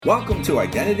Welcome to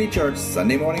Identity Church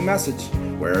Sunday Morning Message,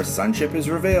 where sonship is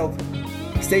revealed.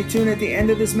 Stay tuned at the end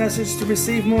of this message to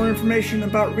receive more information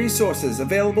about resources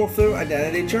available through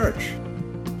Identity Church.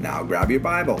 Now grab your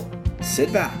Bible,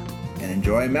 sit back, and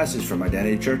enjoy a message from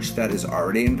Identity Church that is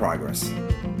already in progress.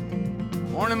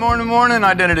 Morning,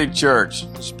 Identity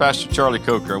Church. This is Pastor Charlie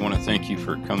Coker. I want to thank you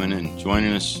for coming and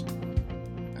joining us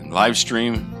in live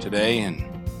stream today and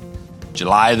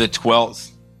July the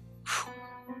 12th.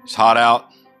 It's hot out.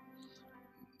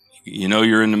 You know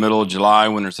you're in the middle of July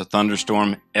when there's a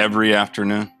thunderstorm every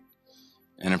afternoon.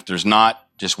 And if there's not,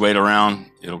 just wait around.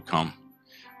 It'll come.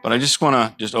 But I just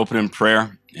want to open in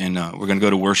prayer, and we're going to go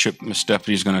to worship. Miss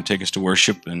Stephanie's going to take us to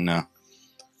worship, and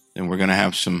then we're going to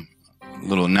have some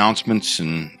little announcements,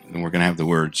 and then we're going to have the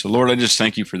word. So, Lord, I just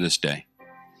thank you for this day.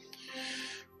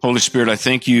 Holy Spirit, I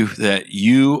thank you that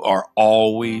you are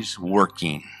always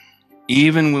working.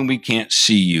 Even when we can't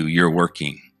see you, you're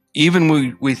working. Even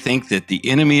when we think that the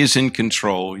enemy is in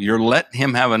control, you're letting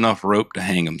him have enough rope to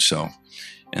hang himself,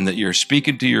 and that you're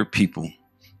speaking to your people.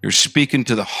 You're speaking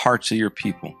to the hearts of your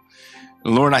people.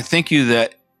 Lord, I thank you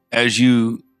that as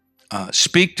you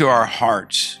speak to our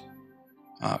hearts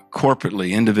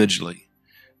corporately, individually,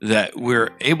 that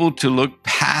we're able to look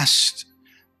past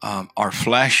our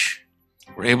flesh.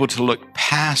 We're able to look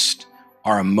past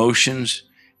our emotions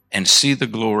and see the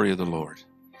glory of the Lord.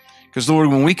 Because, Lord,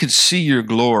 when we could see your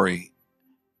glory,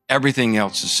 everything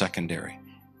else is secondary.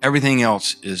 Everything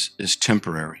else is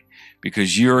temporary,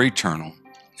 because you're eternal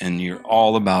and you're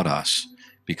all about us,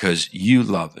 because you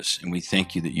love us. And we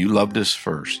thank you that you loved us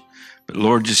first. But,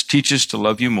 Lord, just teach us to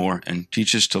love you more and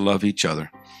teach us to love each other.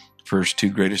 First two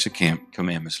greatest of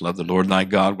commandments: love the Lord thy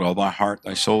God with all thy heart,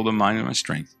 thy soul, thy mind, and thy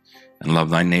strength, and love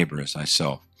thy neighbor as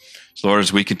thyself. So, Lord,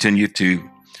 as we continue to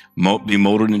be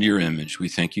molded into your image, we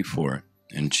thank you for it.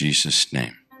 In Jesus'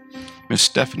 name. Miss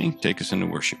Stephanie, take us into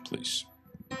worship, please.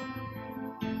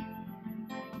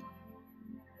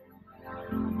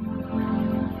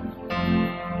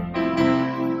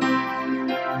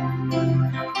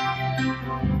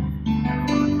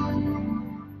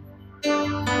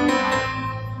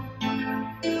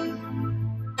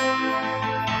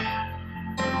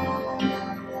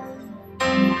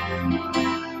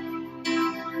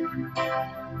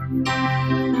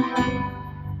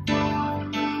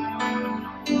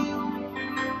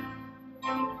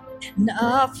 And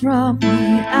up from the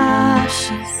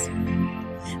ashes,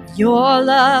 your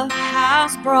love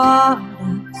has brought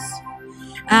us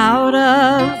out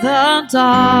of the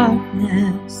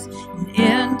darkness and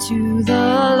into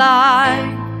the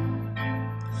light,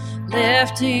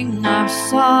 lifting our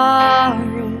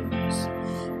sorrows,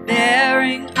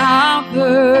 bearing our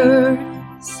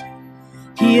burdens,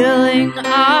 healing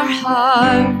our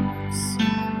hearts.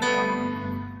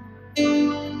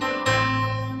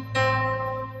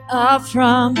 Up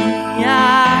from the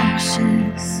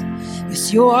ashes,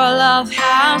 yes, your love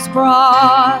has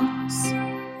brought us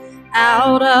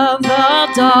out of the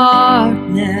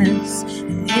darkness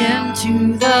and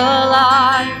into the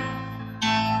light.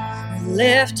 You're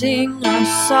lifting our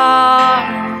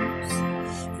sorrows,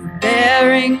 you're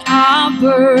bearing our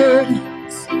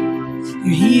burdens,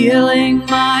 you're healing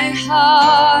my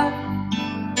heart.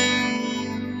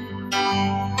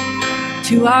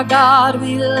 To our God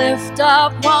we lift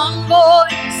up one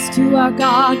voice. To our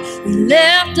God we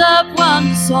lift up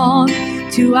one song.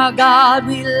 To our God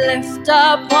we lift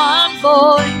up one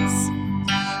voice,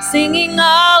 singing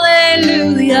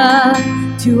hallelujah.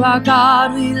 To our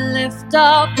God we lift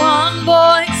up one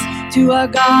voice. To our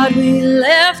God we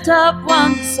lift up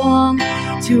one song.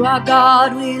 To our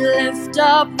God we lift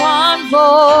up one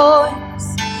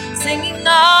voice, singing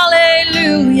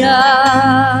hallelujah.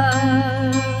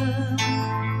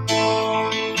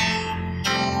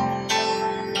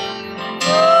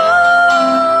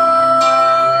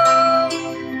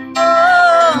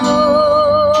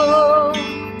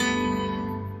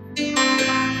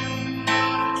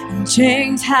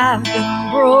 Chains have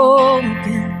been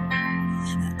broken,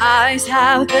 eyes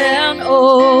have been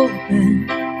opened,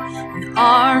 an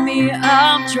army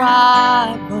of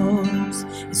dry bones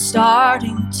is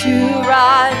starting to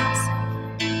rise.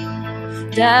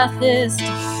 Death is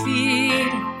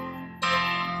defeated,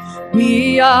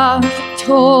 we are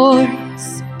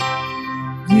victorious,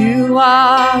 you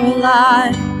are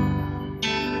alive.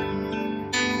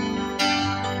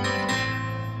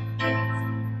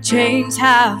 Chains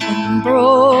have been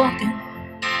broken,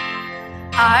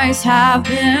 eyes have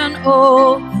been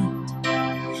opened,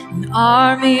 an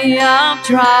army of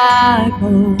dry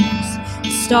bones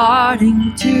is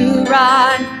starting to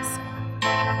rise.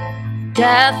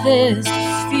 Death is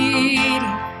defeated,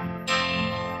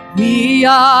 We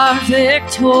are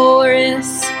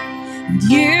victorious, and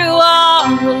you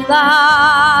are alive.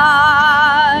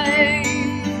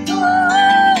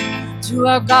 Oh, to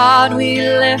our God we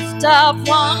lift up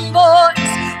one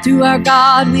voice. To our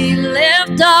God we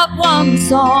lift up one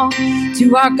song.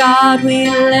 To our God we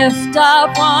lift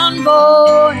up one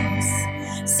voice,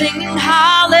 singing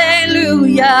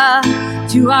hallelujah.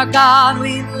 To our God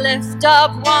we lift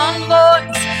up one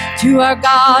voice. To our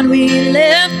God we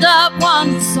lift up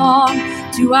one song.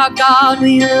 To our God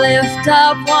we lift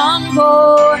up one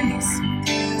voice,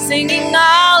 singing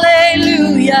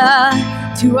hallelujah.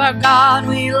 To our God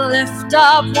we lift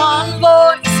up one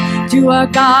voice. To our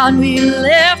God we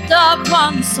lift up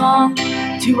one song.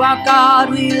 To our God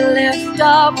we lift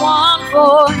up one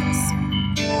voice,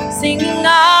 singing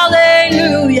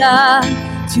hallelujah.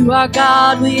 To our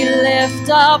God we lift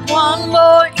up one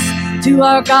voice. To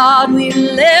our God we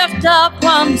lift up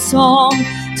one song.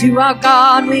 To our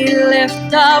God we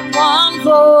lift up one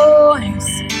voice,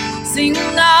 singing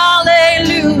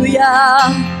hallelujah.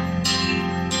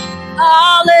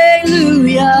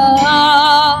 Hallelujah.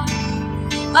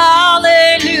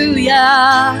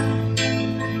 Hallelujah.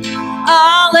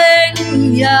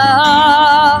 Hallelujah.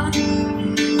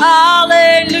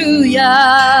 Hallelujah.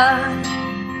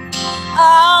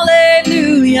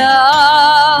 Hallelujah.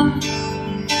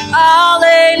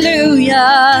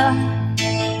 Hallelujah.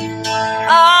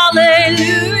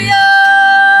 Hallelujah.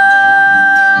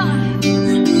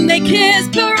 Make his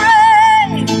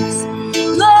praise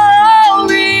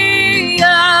glorious,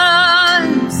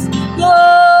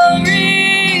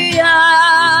 glorious,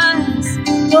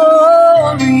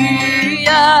 glorious.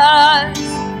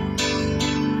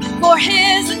 For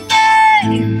his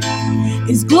name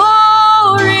is glorious,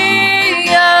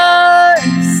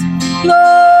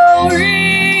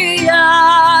 glorious,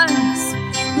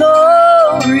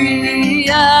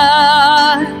 glorious.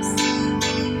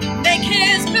 Make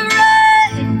his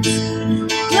praise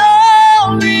glorious,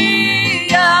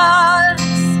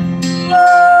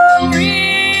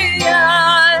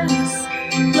 glorious,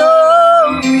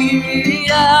 glorious.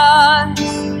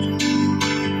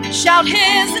 Shout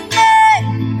his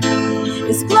name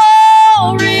is glorious,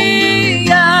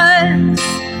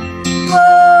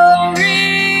 glorious,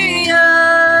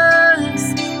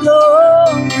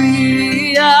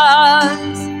 glorious.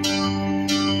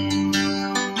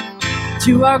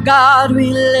 To our God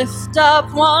we lift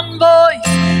up one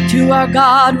voice. To our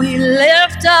God we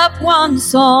lift up one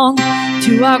song.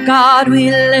 To our God we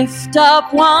lift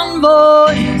up one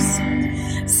voice,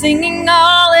 singing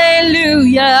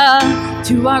hallelujah.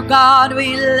 To our God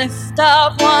we lift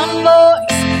up one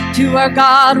voice. To our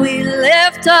God we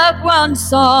lift up one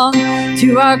song.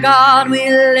 To our God we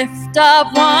lift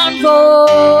up one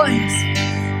voice,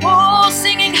 oh,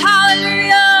 singing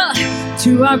hallelujah.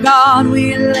 To our God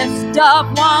we lift up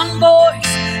one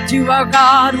voice. To our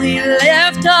God we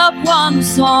lift up one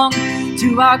song.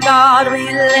 To our God we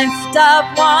lift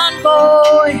up one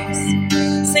voice,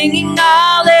 singing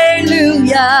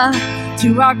hallelujah.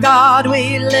 To our God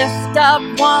we lift up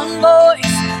one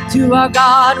voice. To our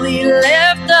God we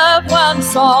lift up one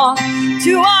song.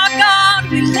 To our God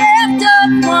we lift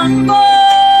up one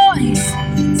voice,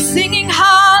 singing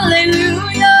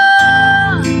hallelujah.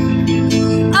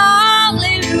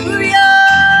 Hallelujah.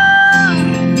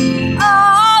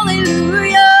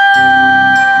 Hallelujah.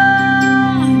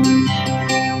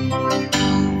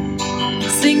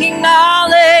 Singing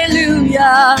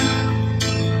hallelujah.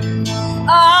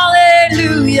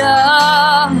 Hallelujah.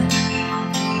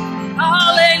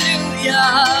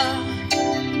 Hallelujah.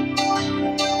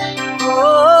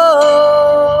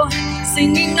 Oh,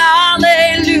 singing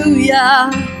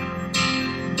hallelujah.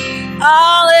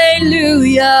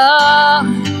 Hallelujah.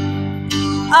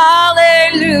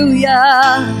 Hallelujah.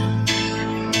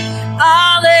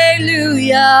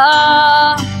 Hallelujah.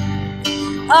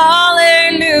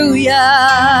 Hallelujah.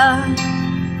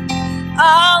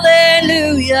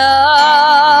 Hallelujah.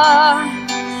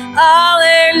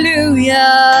 Hallelujah.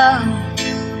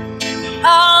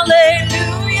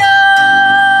 Hallelujah.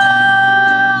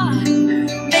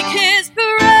 Make his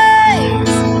praise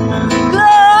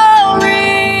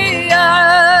glorious,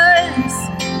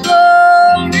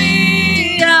 glorious,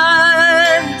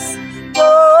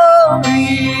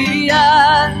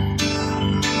 glorious.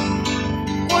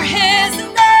 For his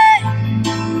name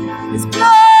is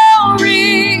glorious.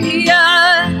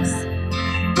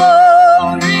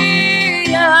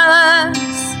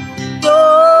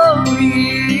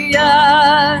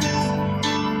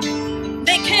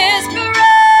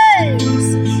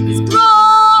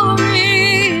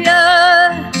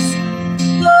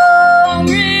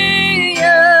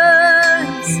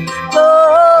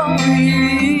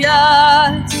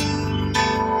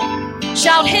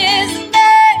 Shout his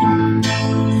name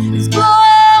is glorious,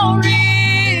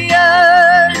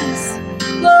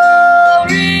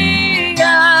 glorious,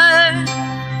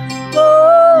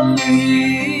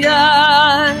 glorious.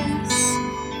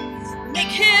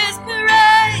 Make his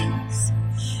praise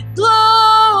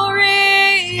glorious,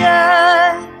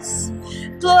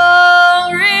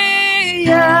 glorious,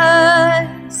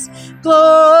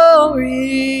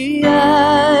 glorious.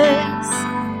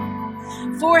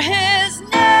 For his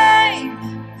name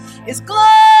is glorious,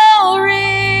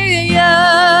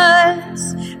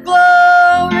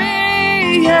 glorious,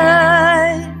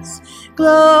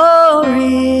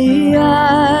 glorious.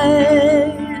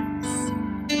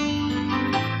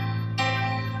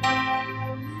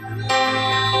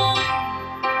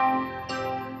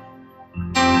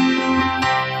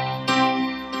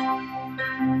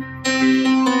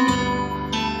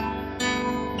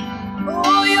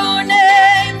 Oh, your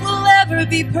name will ever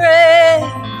be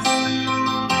praised.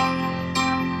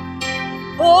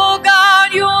 Oh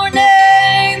God, your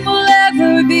name will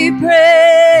ever be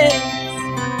praised.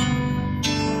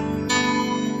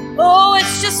 Oh,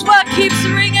 it's just what keeps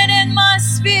ringing in my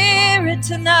spirit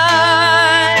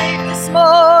tonight, this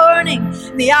morning,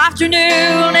 the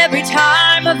afternoon, every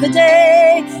time of the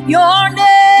day. Your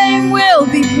name will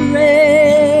be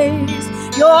praised.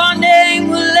 Your name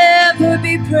will ever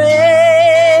be praised,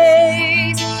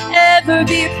 ever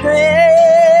be praised.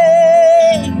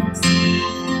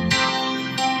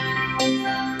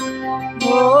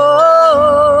 Oh,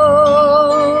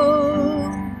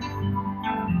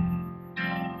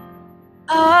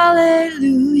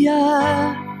 Alleluia,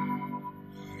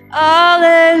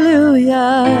 Alleluia,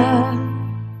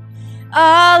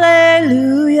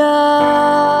 Alleluia,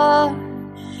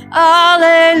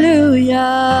 Alleluia,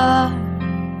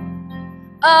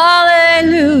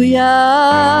 Alleluia,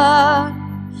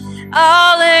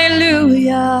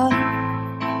 Alleluia,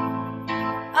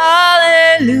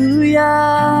 Alleluia.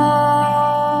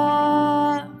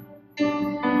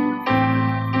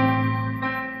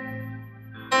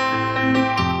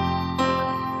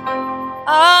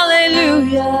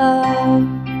 Alleluia.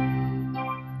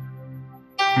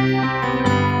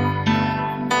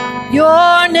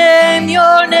 Your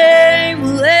name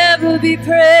will ever be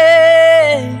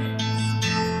praised.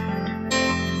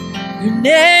 Your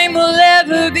name will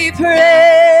ever be praised.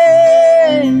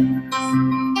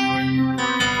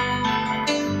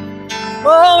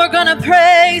 Oh, we're gonna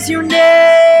praise your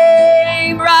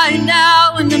name right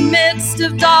now in the midst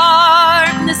of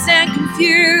darkness and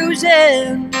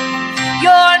confusion.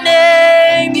 Your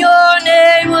name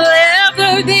will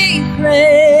ever be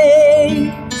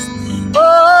praised.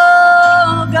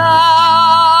 Oh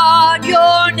God,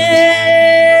 your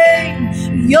name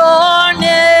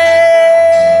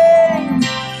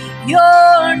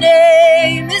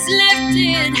is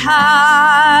lifted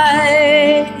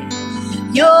high.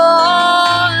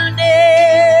 Your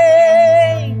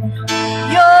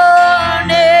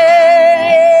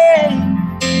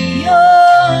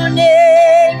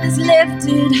name is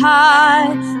lifted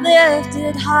high,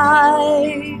 lifted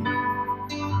high.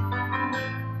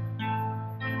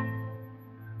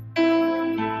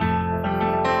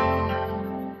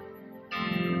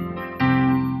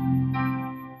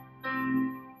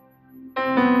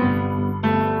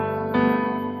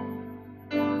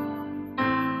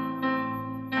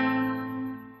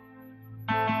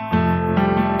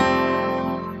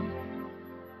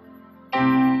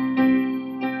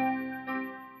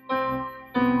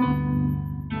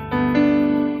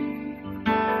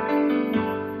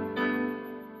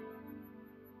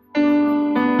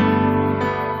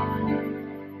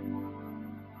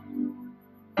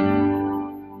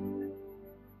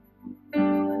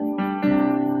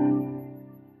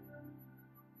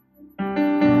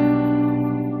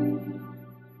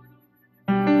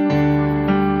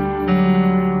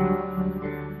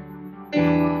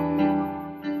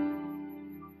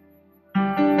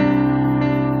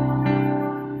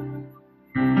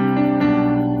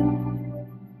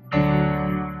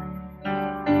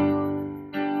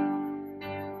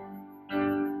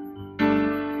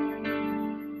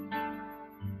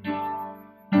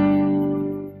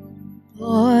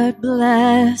 Lord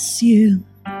bless you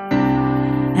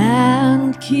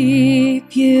and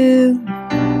keep you.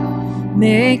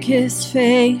 Make his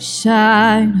face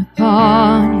shine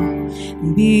upon you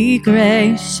and be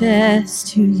gracious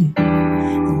to you.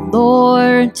 The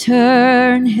Lord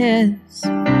turn his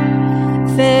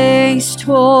face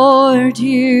toward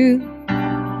you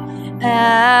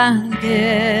and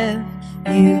give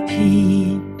you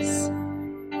peace.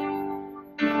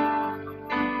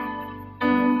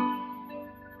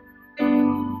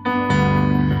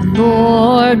 The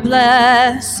Lord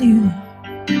bless you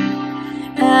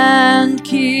and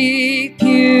keep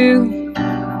you.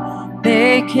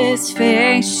 Make his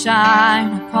face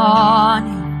shine upon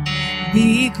you,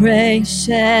 be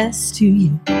gracious to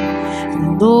you.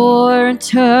 The Lord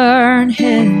turn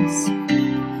his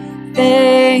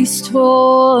face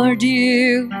toward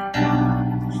you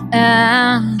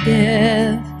and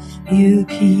give you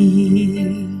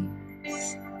peace.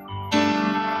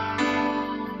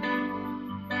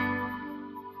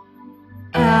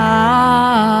 Amen.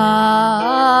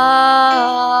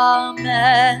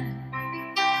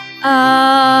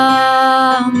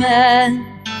 Amen.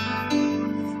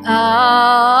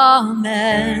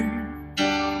 Amen.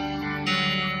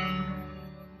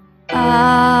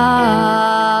 Amen.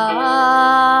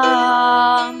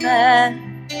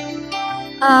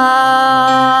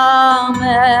 Amen.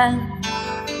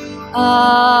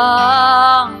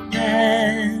 Amen.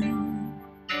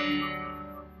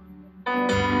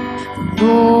 The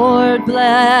Lord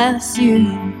bless you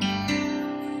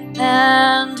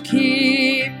and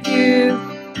keep you.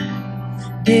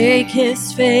 Make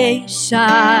his face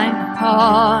shine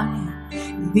upon you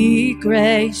and be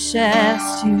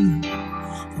gracious to you.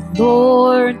 The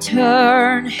Lord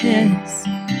turn his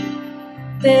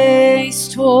face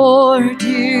toward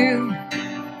you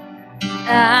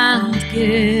and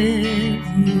give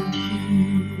you peace.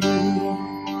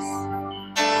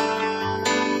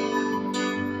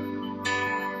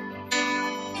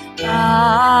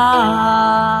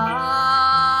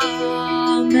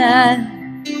 Amen.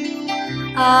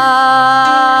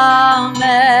 Amen.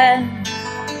 Amen.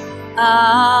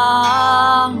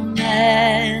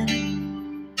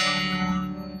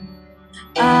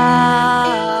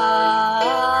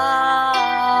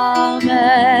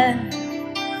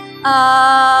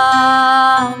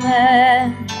 Amen.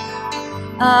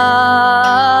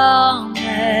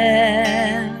 Amen.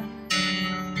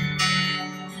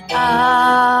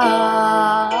 Amen.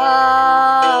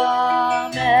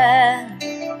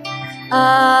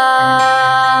 Amen.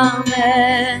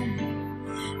 Amen.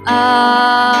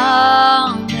 Amen.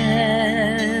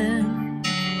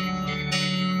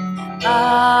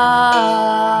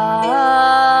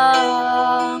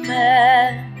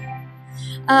 Amen.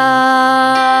 Amen.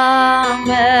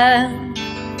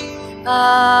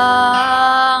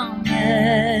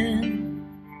 Amen.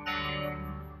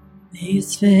 May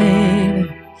his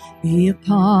favor be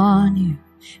upon you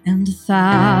and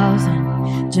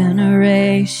 1,000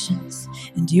 generations,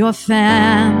 and your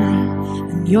family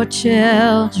and your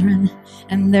children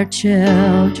and their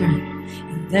children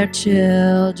and their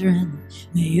children.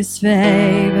 May his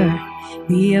favor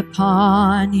be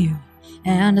upon you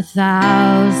and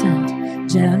 1,000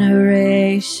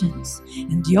 generations,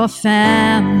 and your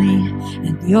family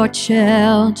and your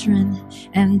children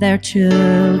and their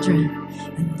children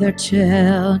and their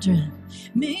children.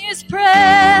 May his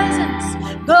presence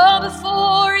go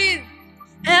before you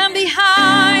and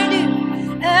behind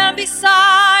you and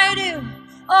beside you,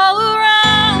 all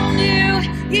around you.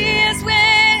 He is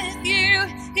with you.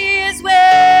 He is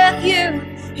with you.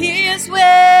 He is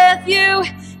with you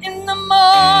in the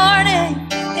morning,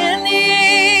 in the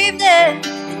evening,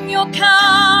 and you're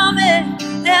coming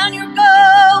and you're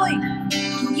going,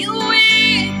 and you're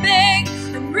weeping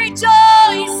and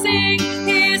rejoicing.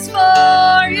 He is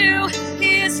for you.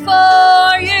 He is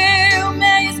for you.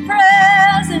 May his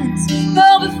presence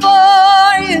go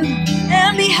before you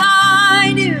and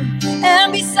behind you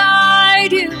and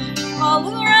beside you, all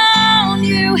around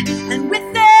you and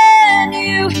within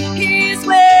you. He is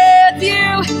with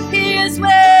you. He is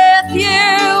with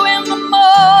you in the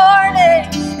morning,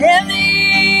 in the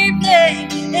evening,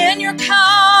 and you're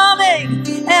coming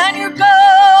and you're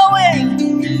going,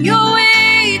 you're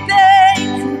weeping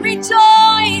and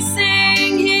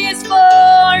rejoicing. He is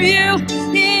for you.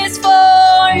 He is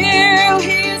for you.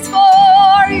 He is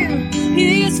for you.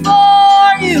 He is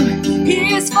for you.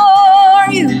 He is for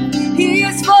you. He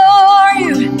is for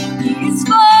you. He is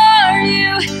for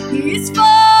you. He is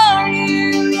for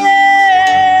you. Yeah.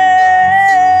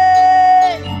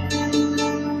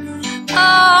 Amen.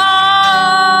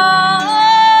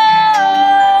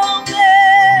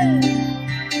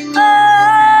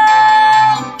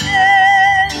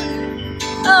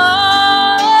 Amen.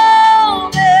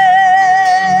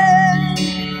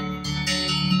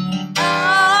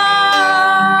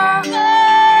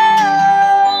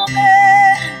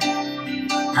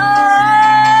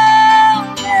 Amen.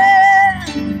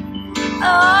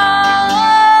 Amen.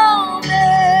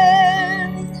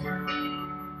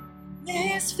 May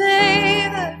his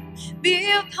favor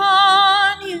be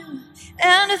upon you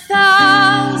and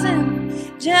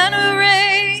 1,000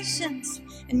 generations,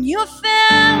 and your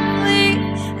family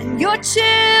and your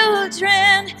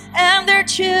children and their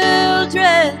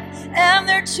children and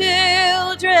their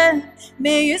children.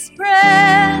 May His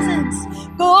presence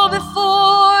go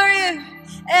before you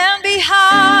and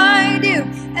behind you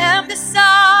and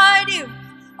beside you,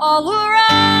 all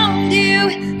around you.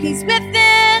 He's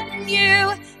within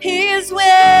you. He is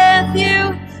with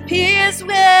you. He is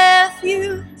with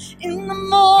you in the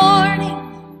morning,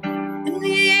 in the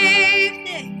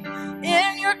evening,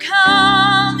 in your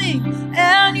coming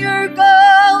and your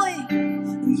going,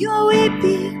 in your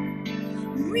weeping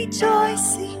and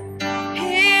rejoicing.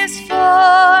 He is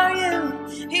for you.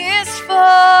 He is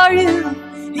for you.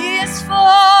 He is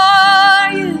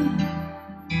for you.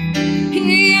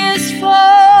 He is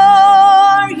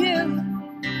for you.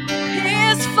 He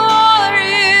is for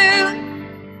you.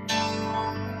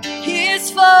 He is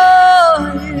for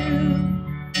you.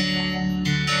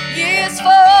 He is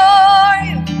for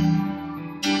you.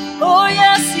 Oh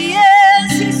yes, He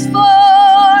is. He's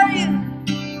for you.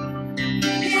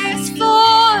 He is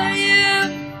for you.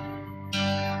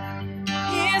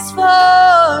 He is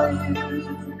for you.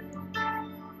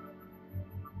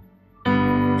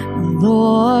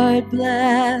 Lord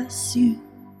bless you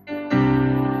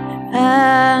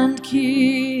and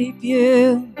keep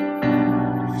you.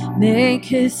 Make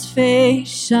His face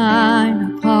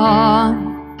shine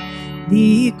upon you,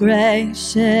 be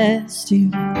gracious to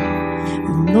you.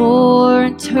 The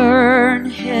Lord turn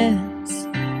His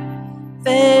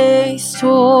face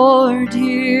toward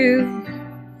you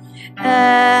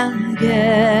and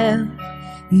give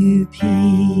you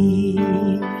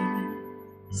peace.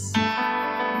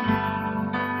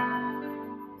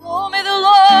 Oh, may the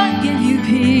Lord give you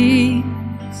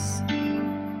peace.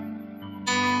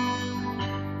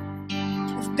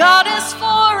 If God is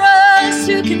for us,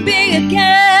 who can be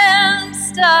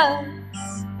against us?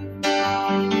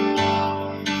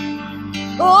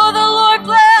 Oh, the Lord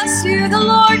bless you, the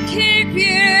Lord keep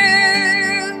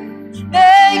you,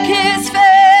 make His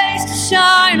face to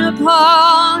shine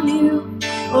upon you.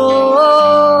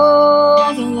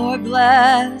 Oh, the Lord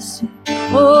bless you.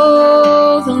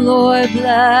 Oh, the Lord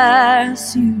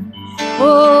bless you.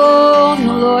 Oh,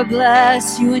 the Lord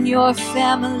bless you and your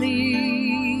family.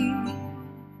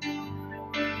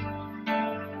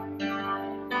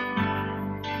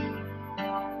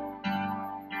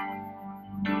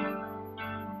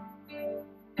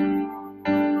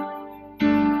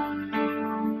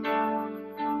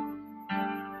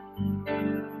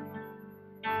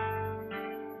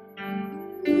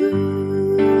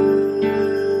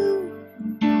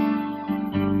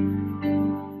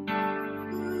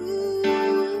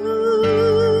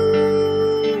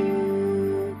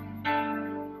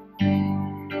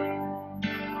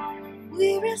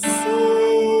 We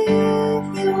receive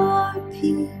your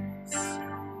peace.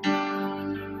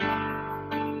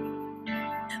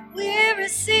 We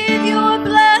receive your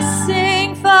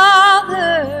blessing,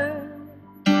 Father,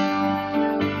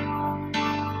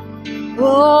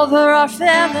 over our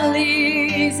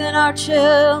families and our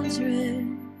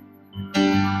children.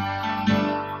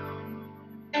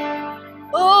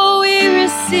 Oh, we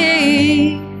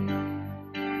receive.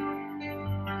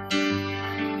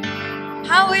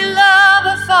 How we love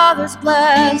a Father's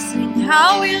blessing.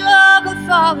 How we love a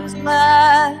Father's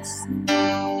blessing.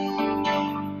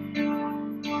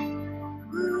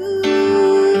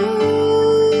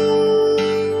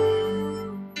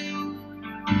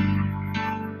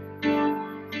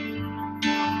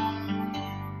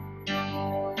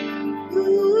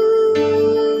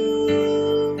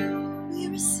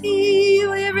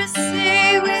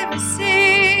 We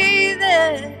receive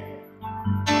it.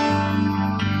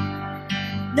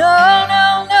 No,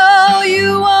 no, no,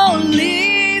 you won't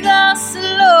leave us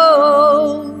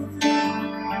alone.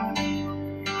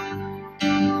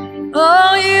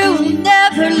 Oh, you will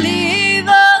never leave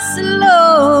us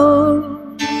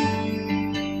alone.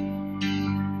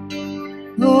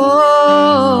 Oh,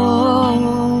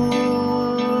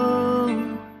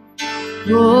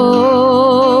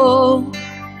 oh,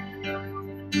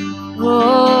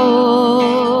 oh.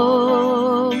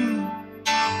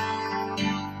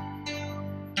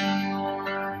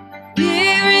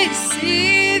 We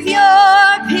receive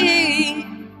your peace.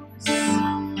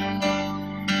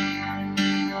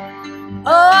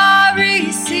 Oh, I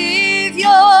receive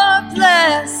your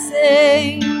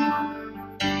blessing.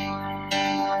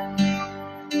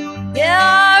 Yeah,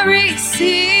 I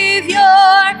receive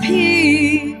your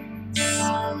peace.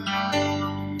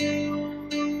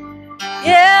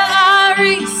 Yeah, I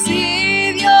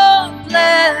receive your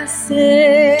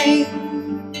blessing.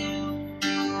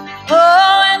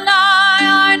 Oh, and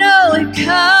I know it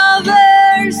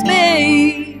covers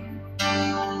me.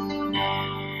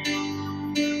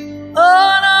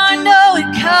 Oh, and I know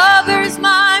it covers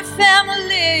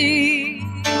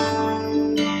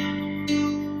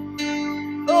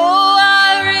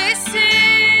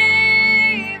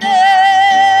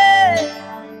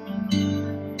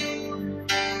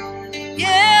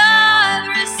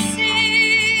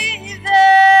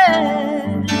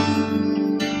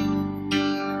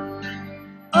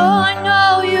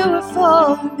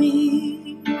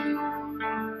me.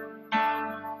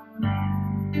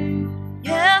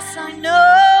 Yes, I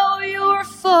know you were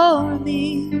for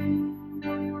me.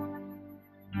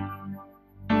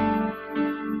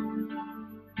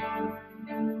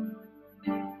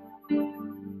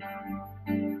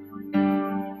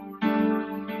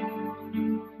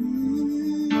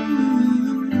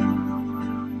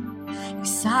 You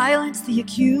silence the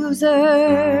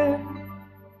accuser,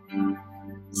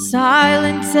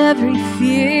 silence every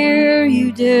fear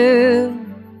you do.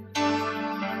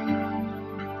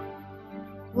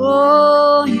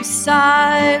 Oh, you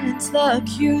silence the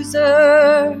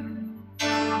accuser,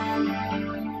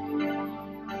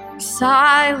 you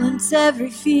silence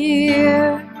every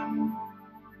fear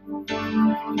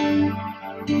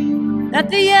that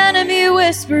the enemy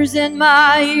whispers in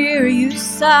my ear. You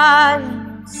silence.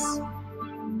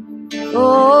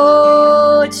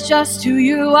 Oh, it's just who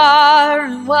you are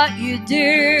and what you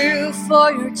do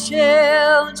for your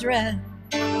children.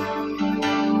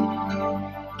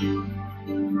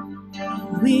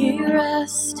 We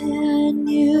rest in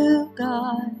you,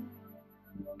 God.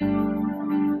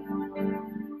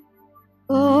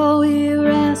 Oh, we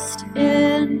rest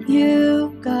in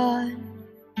you, God.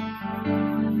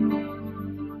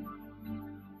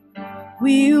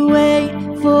 We wait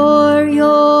for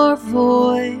your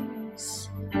voice.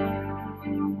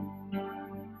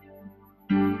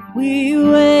 We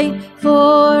wait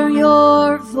for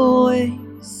your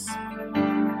voice.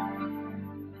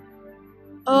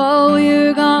 Oh,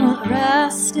 we're gonna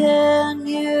rest in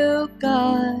you,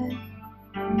 God.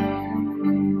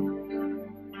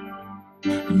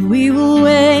 And we will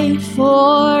wait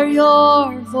for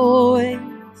your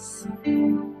voice.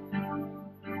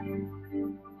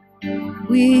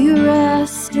 We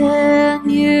rest in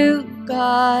you,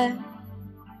 God.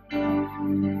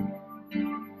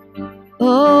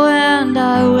 Oh, and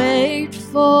I wait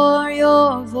for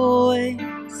your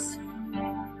voice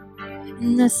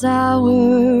in this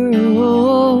hour.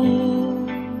 Oh.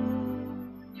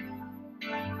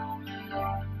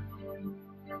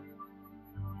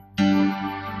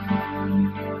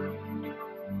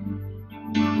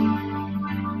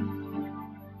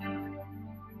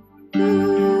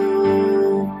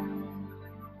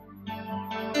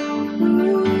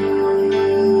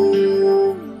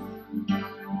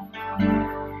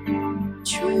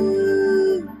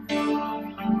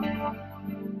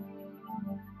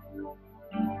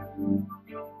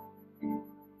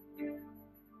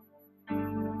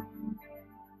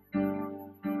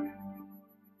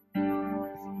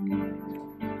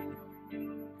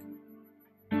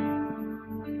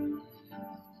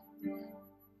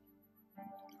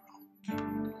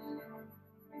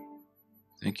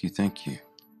 Thank you.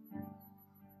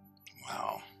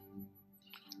 Wow.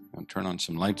 I'll turn on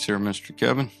some lights here, Mr.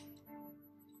 Kevin.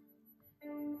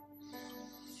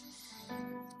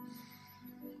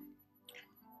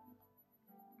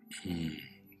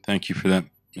 Thank you for that,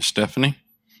 Ms. Stephanie.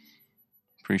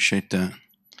 Appreciate that.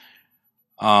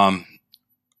 I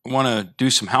want to do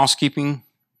some housekeeping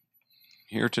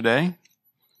here today.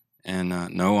 And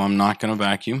no, I'm not going to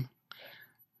vacuum.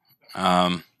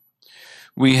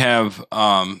 We've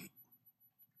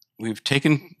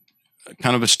taken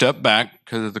kind of a step back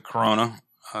because of the corona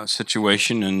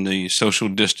situation and the social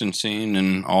distancing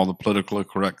and all the politically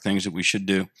correct things that we should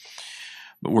do.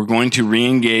 But we're going to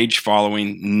re-engage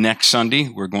following next Sunday.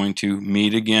 We're going to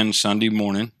meet again Sunday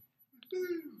morning.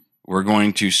 We're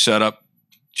going to set up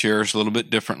chairs a little bit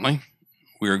differently.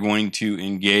 We are going to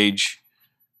engage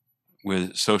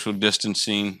with social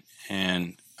distancing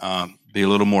and be a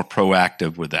little more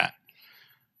proactive with that.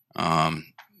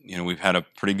 We've had a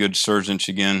pretty good surge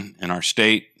again in our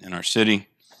state, in our city.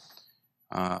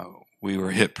 We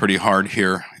were hit pretty hard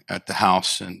here at the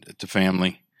house and at the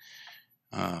family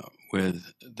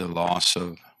with the loss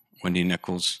of Wendy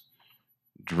Nichols,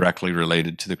 directly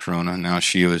related to the corona. Now,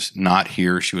 she was not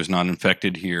here. She was not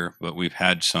infected here, but we've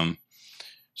had some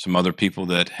other people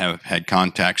that have had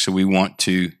contact. So we want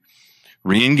to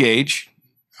re-engage.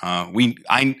 I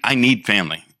need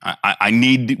family.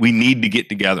 We need to get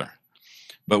together,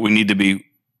 but we need to be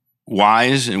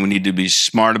wise and we need to be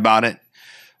smart about it.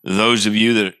 Those of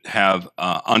you that have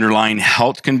underlying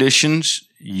health conditions,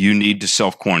 you need to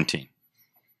self-quarantine.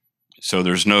 So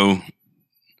there's no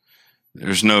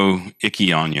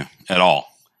icky on you at all.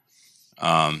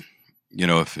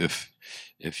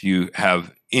 If you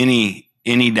have any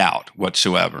doubt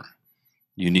whatsoever,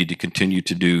 you need to continue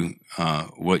to do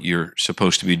what you're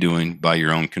supposed to be doing by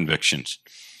your own convictions.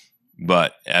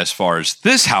 But as far as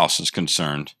this house is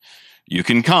concerned, you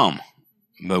can come,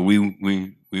 but we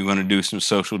want to do some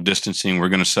social distancing. We're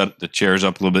going to set the chairs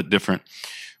up a little bit different.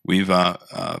 We've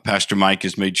Pastor Mike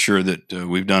has made sure that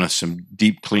we've done some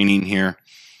deep cleaning here.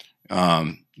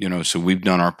 So we've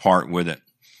done our part with it.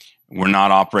 We're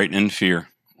not operating in fear.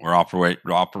 We're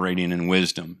operating in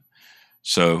wisdom.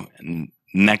 So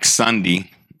next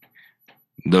Sunday,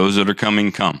 those that are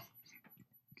coming, come.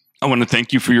 I want to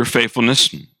thank you for your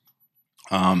faithfulness.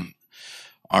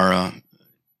 Our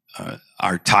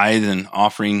tithe and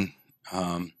offering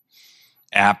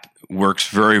app works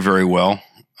very, very well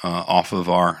off of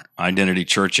our Identity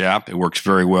Church app. It works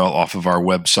very well off of our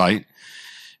website.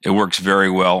 It works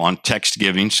very well on text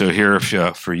giving. So here,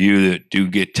 for you that do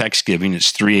get text giving,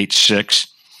 it's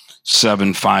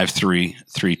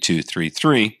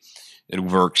 386-753-3233. It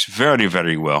works very,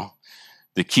 very well.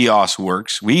 The kiosk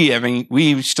works.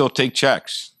 We still take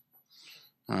checks.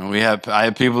 I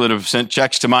have people that have sent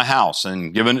checks to my house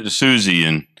and given it to Susie,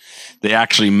 and they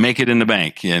actually make it in the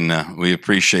bank, and we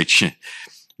appreciate you.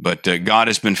 But God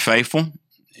has been faithful,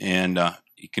 and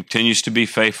He continues to be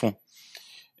faithful.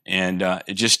 And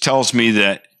it just tells me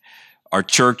that our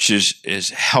church is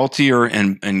healthier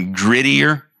and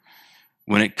grittier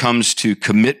when it comes to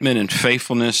commitment and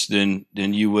faithfulness than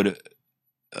you would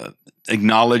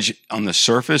acknowledge on the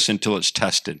surface until it's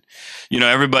tested.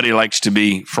 Everybody likes to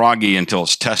be froggy until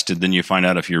it's tested. Then you find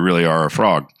out if you really are a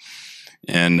frog.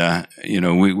 And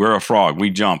we're a frog. We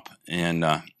jump, and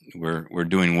we're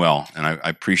doing well. And I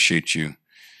appreciate you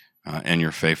and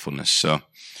your faithfulness. So.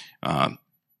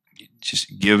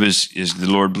 Just give as the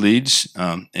Lord leads,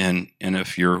 and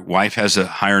if your wife has a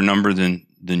higher number than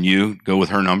you, go with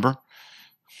her number.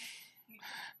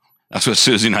 That's what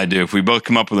Susie and I do. If we both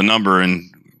come up with a number,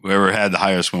 and whoever had the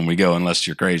highest one, we go, unless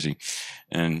you're crazy.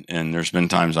 And there's been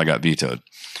times I got vetoed,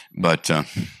 but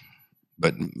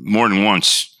more than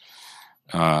once,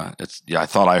 I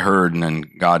thought I heard, and then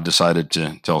God decided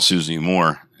to tell Susie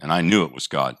more, and I knew it was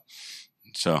God.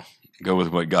 So go with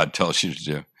what God tells you to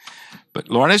do. But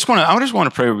Lord, I just want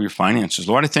to pray over your finances.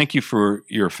 Lord, I thank you for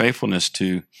your faithfulness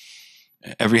to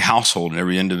every household and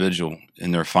every individual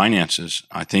in their finances.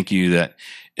 I thank you that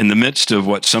in the midst of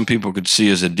what some people could see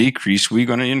as a decrease, we're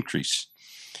going to increase.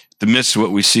 In the midst of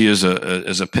what we see as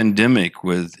a pandemic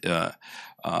with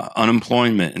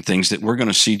unemployment and things, that we're going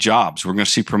to see jobs, we're going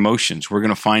to see promotions, we're going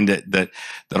to find that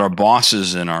our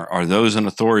bosses and our those in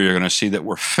authority are going to see that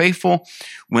we're faithful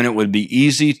when it would be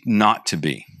easy not to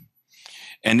be.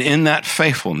 And in that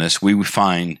faithfulness, we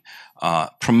find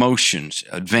promotions,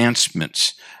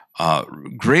 advancements,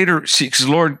 greater. See,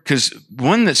 because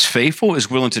one that's faithful is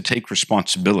willing to take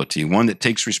responsibility. One that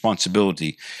takes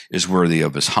responsibility is worthy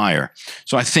of his hire.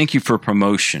 So I thank you for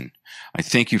promotion. I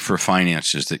thank you for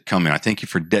finances that come in. I thank you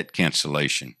for debt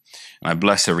cancellation. And I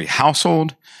bless every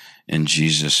household in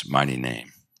Jesus' mighty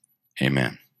name.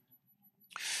 Amen.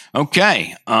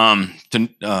 Okay.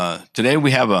 Today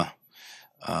we have a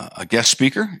guest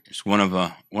speaker. It's one of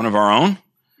our own,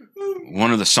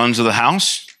 one of the sons of the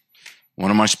house,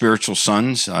 one of my spiritual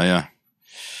sons. I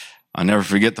never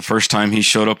forget the first time he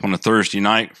showed up on a Thursday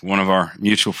night. One of our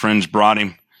mutual friends brought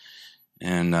him,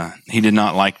 and he did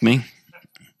not like me.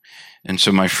 And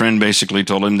so my friend basically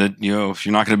told him that, if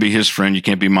you're not going to be his friend, you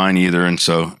can't be mine either. And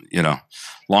so,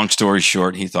 long story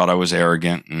short, he thought I was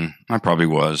arrogant, and I probably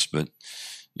was. But,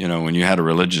 when you had a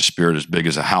religious spirit as big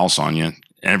as a house on you,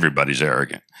 everybody's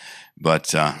arrogant,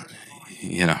 but,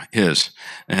 his.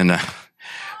 And,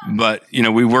 but,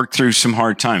 we worked through some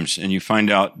hard times, and you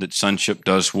find out that sonship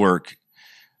does work.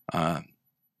 I've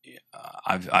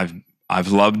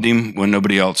loved him when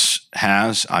nobody else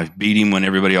has. I've beat him when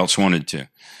everybody else wanted to.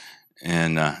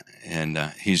 And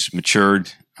he's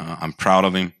matured. I'm proud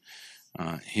of him.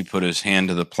 He put his hand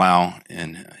to the plow,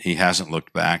 and he hasn't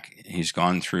looked back. He's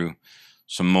gone through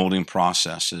some molding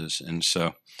processes. And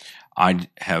so I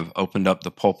have opened up the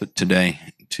pulpit today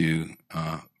to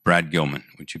Brad Gilman.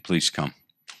 Would you please come?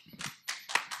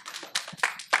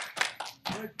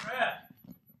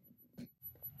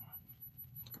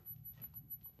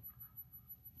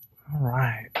 All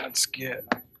right, that's good.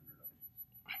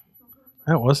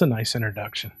 That was a nice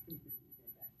introduction. You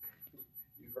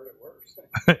heard it worse.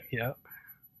 Yep.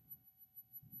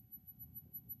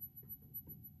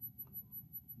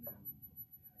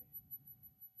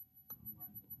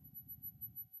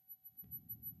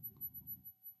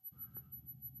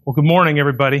 Well, good morning,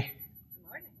 everybody.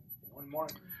 Good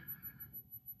morning.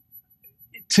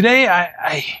 Today,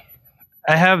 I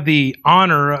have the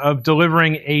honor of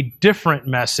delivering a different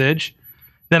message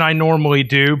than I normally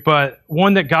do, but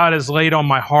one that God has laid on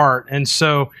my heart. And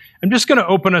so I'm just going to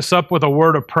open us up with a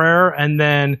word of prayer, and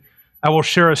then I will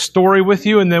share a story with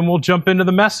you, and then we'll jump into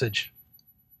the message.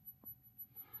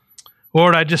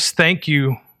 Lord, I just thank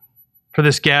you for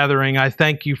this gathering. I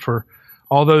thank you for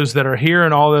all those that are here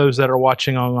and all those that are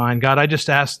watching online. God, I just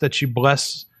ask that you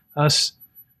bless us.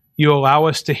 You allow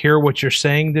us to hear what you're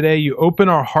saying today. You open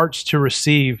our hearts to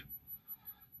receive,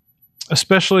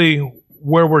 especially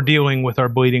where we're dealing with our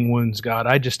bleeding wounds, God.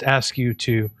 I just ask you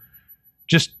to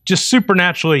just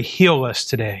supernaturally heal us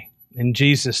today in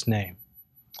Jesus' name.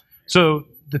 So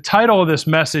the title of this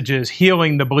message is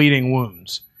Healing the Bleeding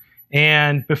Wounds.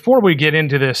 And before we get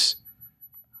into this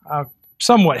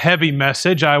somewhat heavy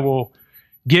message, I will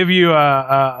give you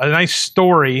a nice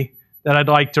story that I'd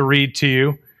like to read to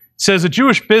you. It says, a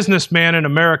Jewish businessman in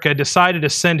America decided to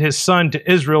send his son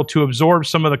to Israel to absorb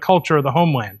some of the culture of the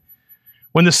homeland.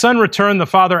 When the son returned, the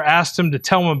father asked him to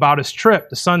tell him about his trip.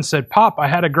 The son said, Pop, I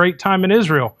had a great time in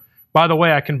Israel. By the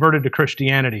way, I converted to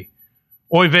Christianity.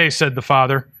 Oy vey, said the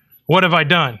father. What have I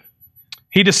done?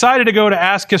 He decided to go to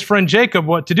ask his friend Jacob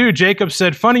what to do. Jacob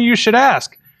said, funny you should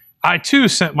ask. I too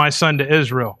sent my son to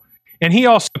Israel, and he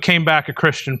also came back a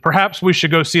Christian. Perhaps we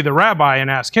should go see the rabbi and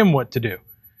ask him what to do.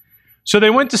 So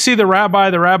they went to see the rabbi.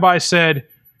 The rabbi said,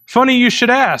 funny you should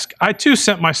ask. I too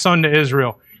sent my son to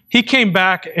Israel. He came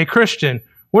back a Christian.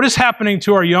 What is happening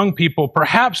to our young people?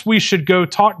 Perhaps we should go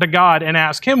talk to God and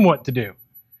ask him what to do.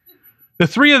 The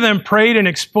three of them prayed and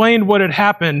explained what had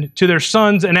happened to their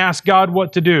sons and asked God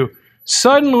what to do.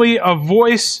 Suddenly, a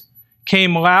voice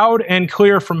came loud and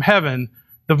clear from heaven.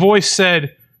 The voice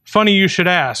said, funny you should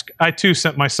ask. I too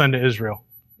sent my son to Israel.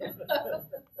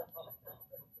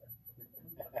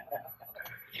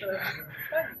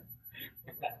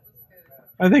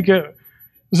 I think it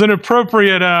was an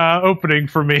appropriate opening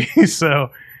for me.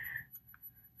 So,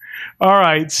 all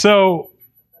right. So,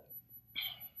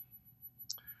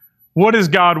 what is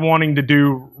God wanting to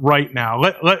do right now?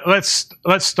 Let's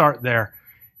start there.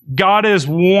 God is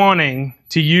wanting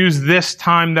to use this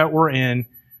time that we're in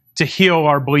to heal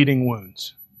our bleeding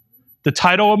wounds. The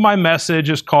title of my message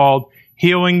is called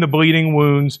Healing the Bleeding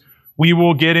Wounds. We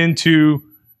will get into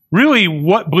really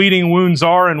what bleeding wounds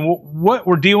are and what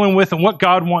we're dealing with and what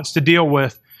God wants to deal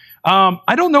with.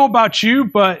 I don't know about you,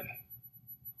 but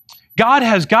God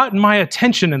has gotten my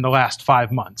attention in the last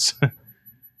 5 months.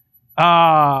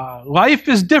 Life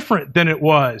is different than it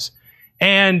was.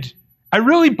 And I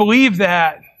really believe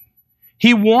that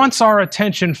He wants our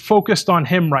attention focused on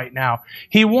Him right now.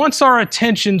 He wants our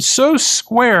attention so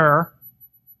square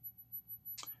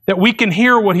that we can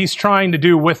hear what He's trying to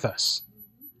do with us.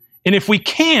 And if we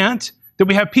can't, that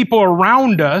we have people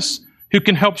around us who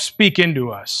can help speak into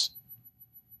us.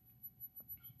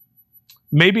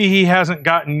 Maybe He hasn't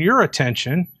gotten your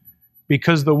attention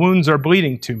because the wounds are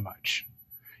bleeding too much.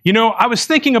 You know, I was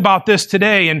thinking about this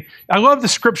today, and I love the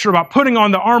scripture about putting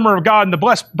on the armor of God and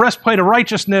the breastplate of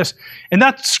righteousness. And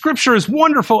that scripture is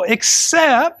wonderful,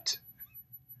 except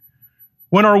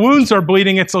when our wounds are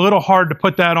bleeding, it's a little hard to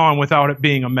put that on without it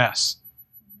being a mess.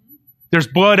 There's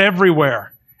blood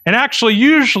everywhere. And actually,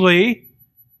 usually,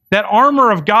 that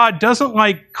armor of God doesn't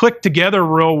click together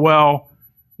real well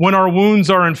when our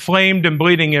wounds are inflamed and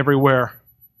bleeding everywhere.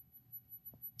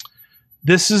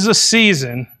 This is a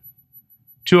season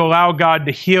to allow God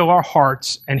to heal our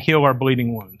hearts and heal our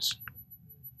bleeding wounds.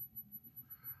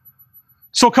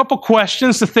 So a couple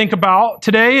questions to think about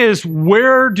today is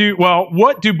what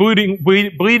do bleeding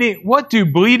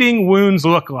wounds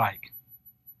look like?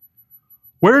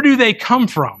 Where do they come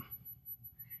from?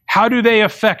 How do they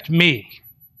affect me?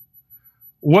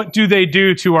 What do they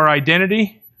do to our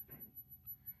identity?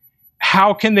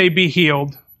 How can they be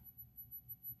healed?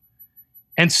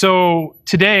 And so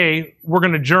today, we're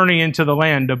going to journey into the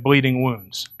land of bleeding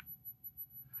wounds.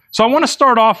 So I want to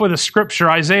start off with a scripture.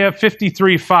 Isaiah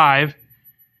 53:5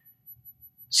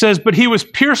 says, but He was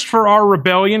pierced for our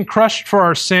rebellion, crushed for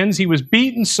our sins. He was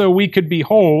beaten so we could be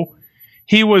whole.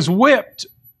 He was whipped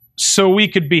so we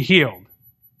could be healed.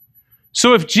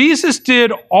 So if Jesus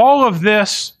did all of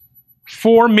this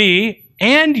for me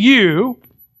and you,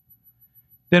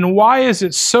 then why is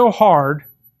it so hard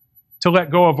to let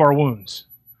go of our wounds?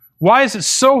 Why is it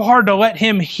so hard to let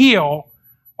Him heal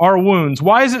our wounds?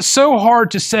 Why is it so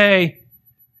hard to say,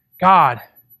 God,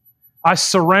 I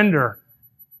surrender.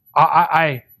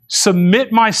 I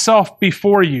submit myself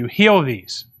before you. Heal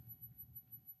these.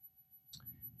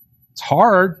 It's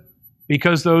hard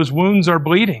because those wounds are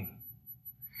bleeding.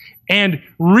 And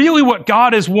really what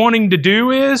God is wanting to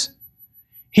do is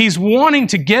He's wanting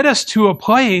to get us to a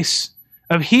place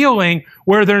of healing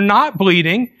where they're not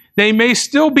bleeding. They may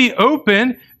still be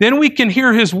open. Then we can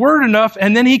hear His word enough,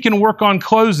 and then He can work on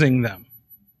closing them.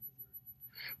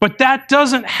 But that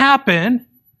doesn't happen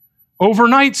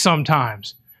overnight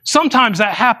sometimes. Sometimes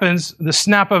that happens the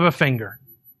snap of a finger.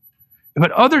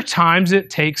 But other times it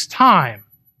takes time.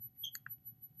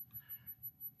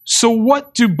 So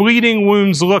what do bleeding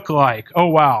wounds look like? Oh,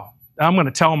 wow. I'm going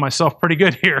to tell myself pretty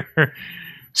good here.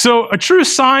 So a true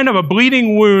sign of a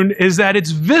bleeding wound is that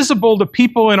it's visible to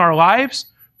people in our lives,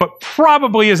 but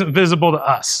probably isn't visible to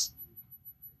us.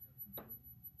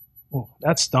 Oh,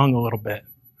 that stung a little bit.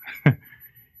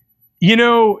 You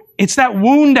know, it's that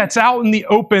wound that's out in the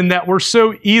open that we're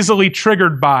so easily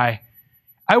triggered by.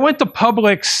 I went to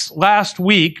Publix last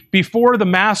week before the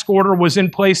mask order was in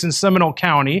place in Seminole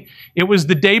County. It was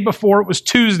the day before. It was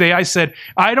Tuesday. I said,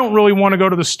 I don't really want to go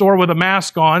to the store with a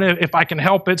mask on if I can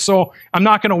help it, so I'm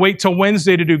not going to wait till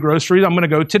Wednesday to do groceries. I'm going to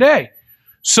go today.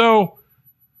 So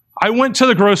I went to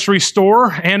the grocery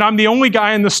store, and I'm the only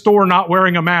guy in the store not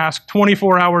wearing a mask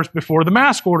 24 hours before the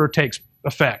mask order takes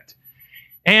effect.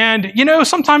 And, you know,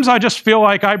 sometimes I just feel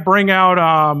like I bring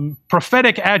out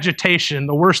prophetic agitation,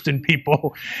 the worst in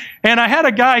people. And I had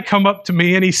a guy come up to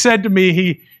me, and he said to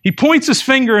me, he points his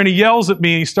finger and he yells at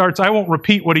me, and he starts, I won't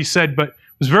repeat what he said, but it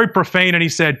was very profane, and he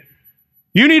said,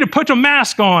 "You need to put a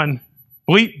mask on.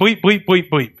 Bleep, bleep, bleep, bleep,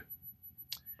 bleep."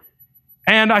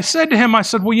 And I said to him, I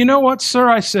said, "Well, you know what, sir?"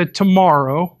 I said,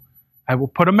 "Tomorrow I will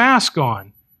put a mask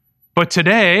on. But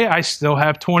today I still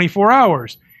have 24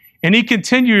 hours. And he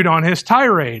continued on his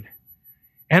tirade.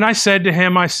 And I said to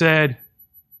him, I said,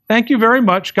 "Thank you very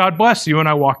much. God bless you." And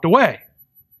I walked away.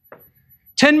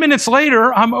 10 minutes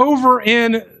later, I'm over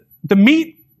in the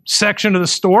meat section of the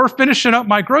store, finishing up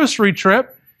my grocery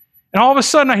trip. And all of a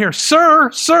sudden I hear, "Sir,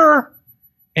 sir."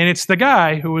 And it's the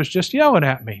guy who was just yelling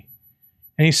at me.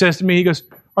 And he says to me, he goes,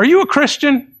 "Are you a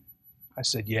Christian?" I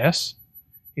said, "Yes."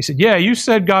 He said, "Yeah, you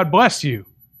said God bless you."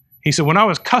 He said, "When I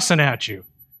was cussing at you."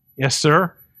 "Yes,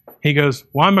 sir." He goes,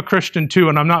 "Well, I'm a Christian too,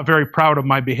 and I'm not very proud of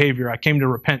my behavior. I came to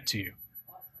repent to you."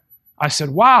 I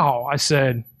said, "Wow." I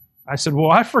said,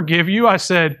 "Well, I forgive you." I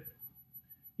said,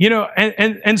 you know,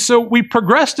 and so we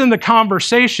progressed in the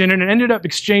conversation, and it ended up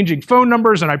exchanging phone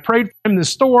numbers, and I prayed for him in the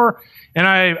store, and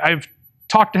I've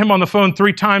talked to him on the phone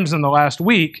 3 times in the last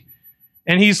week,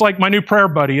 and he's like my new prayer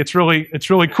buddy. It's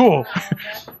really cool.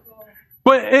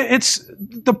 But it's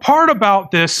the part about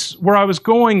this where I was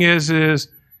going is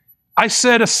I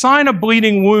said a sign of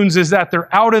bleeding wounds is that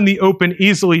they're out in the open,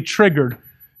 easily triggered.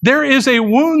 There is a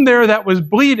wound there that was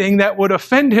bleeding that would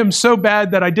offend him so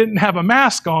bad that I didn't have a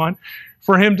mask on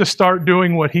for him to start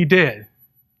doing what he did.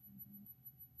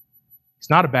 He's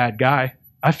not a bad guy.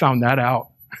 I found that out.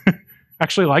 I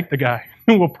actually like the guy.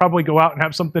 We'll probably go out and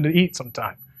have something to eat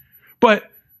sometime. But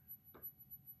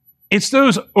it's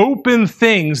those open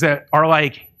things that are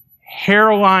like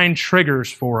hairline triggers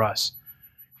for us.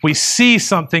 We see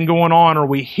something going on or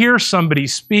we hear somebody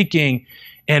speaking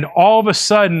and all of a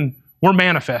sudden we're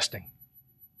manifesting.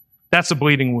 That's a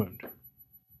bleeding wound.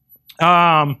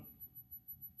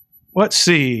 Let's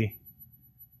see.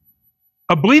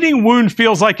 A bleeding wound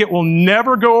feels like it will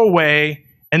never go away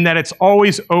and that it's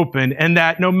always open and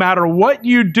that no matter what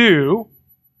you do,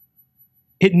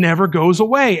 it never goes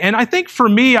away. And I think for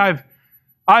me,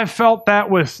 I've felt that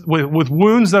with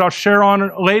wounds that I'll share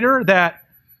on later, that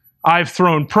I've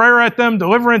thrown prayer at them,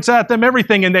 deliverance at them,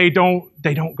 everything, and they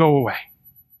don't go away.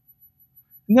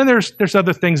 And then there's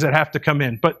other things that have to come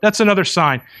in, but that's another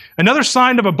sign. Another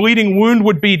sign of a bleeding wound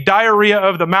would be diarrhea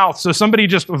of the mouth. So somebody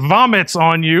just vomits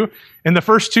on you in the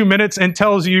first 2 minutes and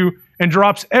tells you and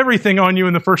drops everything on you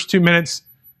in the first 2 minutes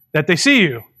that they see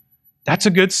you. That's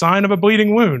a good sign of a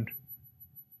bleeding wound.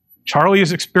 Charlie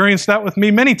has experienced that with me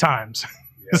many times.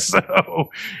 Yeah. So,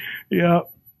 yeah.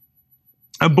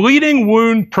 A bleeding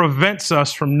wound prevents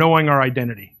us from knowing our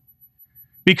identity.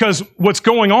 Because what's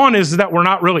going on is that we're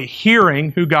not really hearing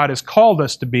who God has called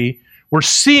us to be. We're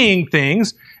seeing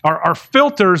things. Our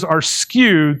filters are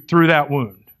skewed through that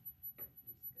wound.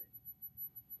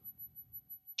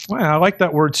 Well, I like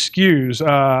that word skews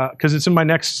because it's in my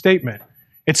next statement.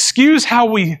 It skews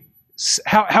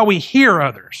how we hear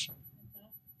others.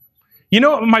 You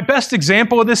know, my best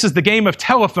example of this is the game of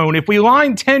telephone. If we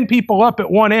line 10 people up at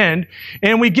one end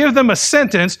and we give them a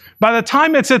sentence, by the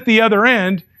time it's at the other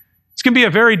end, it's going to be a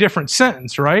very different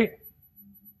sentence, right?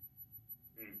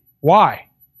 Why?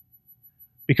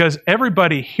 Because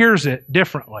everybody hears it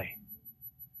differently.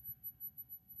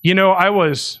 You know, I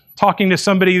was talking to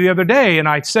somebody the other day and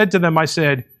I said to them, I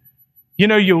said, "You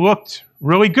know, you looked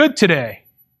really good today."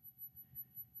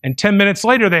 And 10 minutes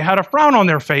later, they had a frown on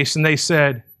their face and they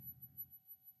said,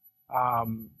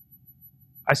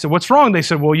 I said, "What's wrong?" They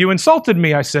said, "Well, you insulted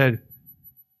me." I said,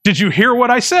 "Did you hear what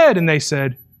I said?" And they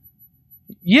said,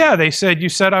 "Yeah." They said, "You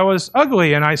said I was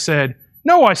ugly." And I said,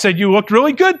 "No, I said you looked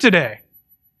really good today."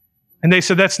 And they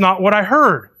said, "That's not what I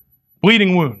heard."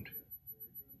 Bleeding wound.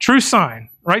 True sign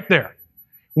right there.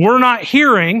 We're not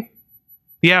hearing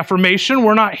the affirmation.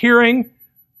 We're not hearing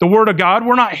the Word of God.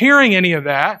 We're not hearing any of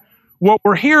that. What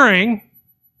we're hearing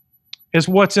is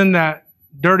what's in that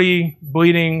dirty,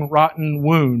 bleeding, rotten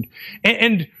wound.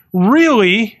 And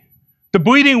really, the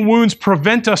bleeding wounds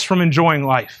prevent us from enjoying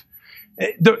life.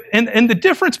 And the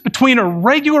difference between a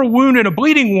regular wound and a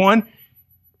bleeding one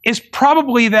is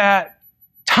probably that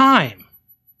time.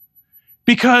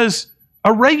 Because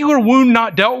a regular wound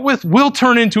not dealt with will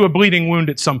turn into a bleeding wound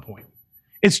at some point.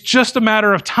 It's just a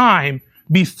matter of time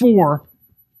before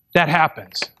that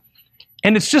happens.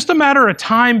 And it's just a matter of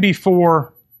time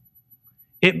before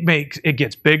it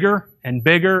gets bigger and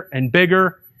bigger and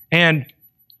bigger. And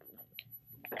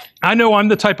I know I'm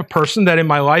the type of person that in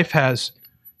my life has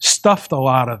stuffed a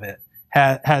lot of it,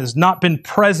 has not been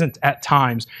present at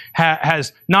times,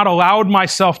 has not allowed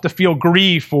myself to feel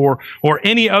grief or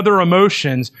any other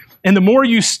emotions. And the more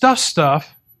you stuff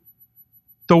stuff,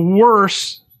 the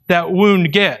worse that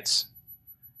wound gets.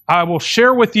 I will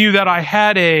share with you that I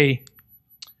had a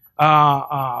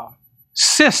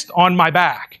cyst on my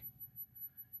back.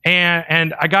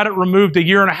 And I got it removed 1.5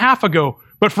 years ago.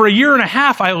 But for 1.5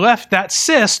 years, I left that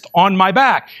cyst on my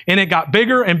back. And it got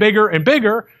bigger and bigger and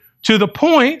bigger to the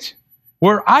point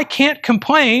where I can't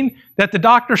complain that the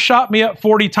doctor shot me up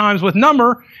 40 times with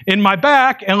number in my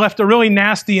back and left a really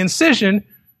nasty incision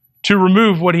to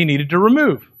remove what he needed to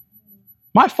remove.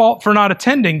 My fault for not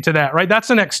attending to that, right? That's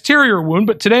an exterior wound,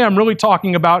 but today I'm really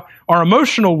talking about our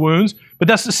emotional wounds, but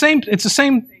it's the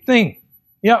same thing.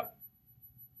 Yep.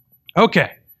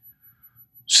 Okay.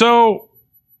 So,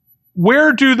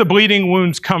 where do the bleeding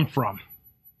wounds come from?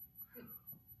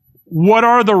 What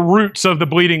are the roots of the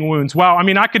bleeding wounds? Wow, I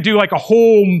mean, I could do like a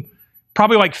whole,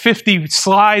 probably like 50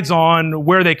 slides on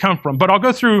where they come from, but I'll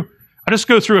just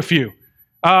go through a few.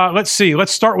 Let's see,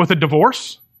 let's start with a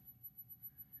divorce,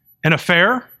 an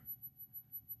affair,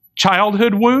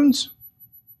 childhood wounds,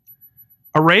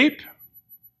 a rape,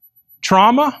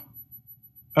 trauma,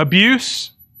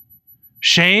 abuse,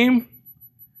 shame,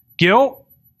 guilt,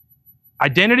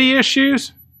 identity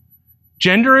issues,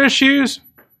 gender issues,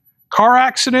 car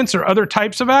accidents or other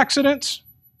types of accidents,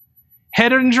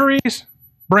 head injuries,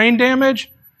 brain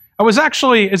damage.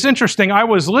 It's interesting, I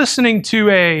was listening to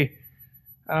a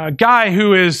guy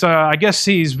who is, I guess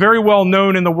he's very well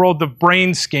known in the world of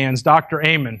brain scans, Dr.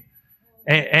 Amen.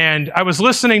 And I was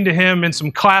listening to him in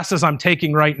some classes I'm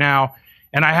taking right now,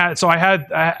 and I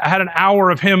had an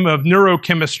hour of him of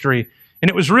neurochemistry, and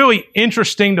it was really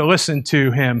interesting to listen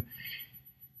to him.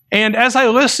 And as I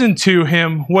listened to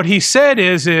him, what he said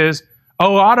is a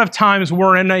lot of times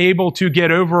we're unable to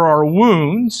get over our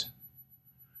wounds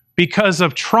because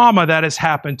of trauma that has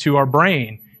happened to our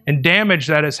brain and damage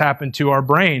that has happened to our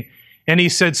brain. And he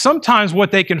said sometimes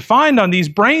what they can find on these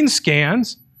brain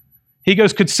scans, he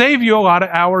goes, could save you a lot of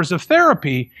hours of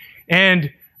therapy.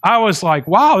 And I was like,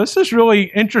 wow, this is really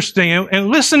interesting. And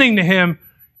listening to him,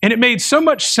 and it made so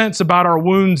much sense about our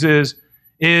wounds is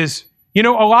a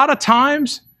lot of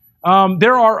times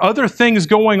there are other things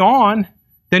going on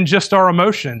than just our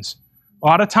emotions. A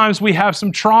lot of times we have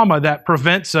some trauma that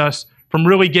prevents us from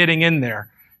really getting in there.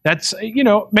 That's,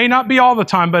 may not be all the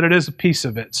time, but it is a piece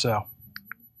of it. So,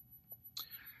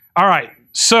 all right.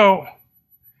 So,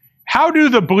 how do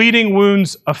the bleeding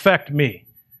wounds affect me?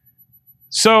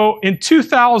 So, in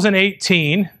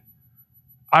 2018,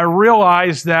 I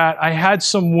realized that I had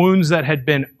some wounds that had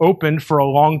been open for a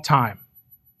long time.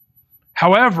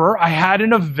 However, I had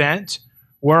an event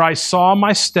where I saw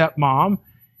my stepmom,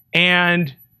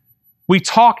 and we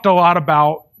talked a lot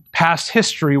about past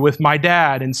history with my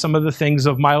dad and some of the things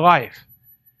of my life.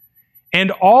 And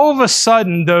all of a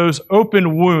sudden, those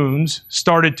open wounds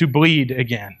started to bleed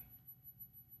again.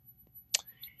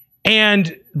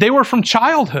 And they were from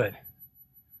childhood.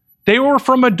 They were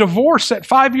from a divorce at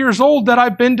 5 years old that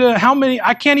I've been to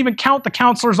I can't even count the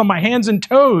counselors on my hands and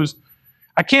toes.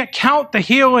 I can't count the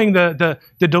healing, the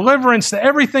deliverance,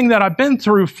 everything that I've been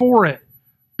through for it.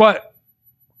 But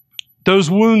those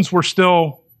wounds were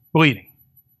still bleeding.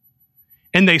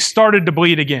 And they started to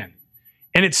bleed again.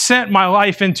 And it sent my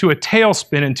life into a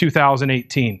tailspin in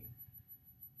 2018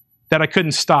 that I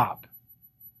couldn't stop.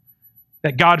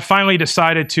 That God finally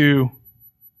decided to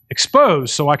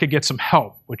expose so I could get some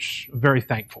help, which I'm very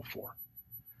thankful for.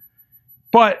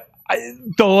 But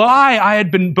the lie I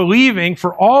had been believing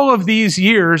for all of these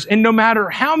years, and no matter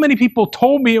how many people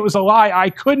told me it was a lie, I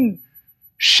couldn't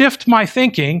shift my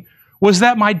thinking, was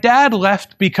that my dad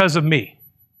left because of me.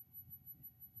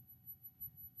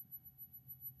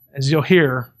 As you'll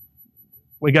hear,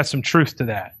 we got some truth to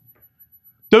that.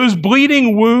 Those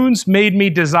bleeding wounds made me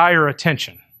desire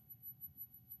attention.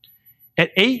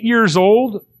 At 8 years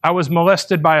old, I was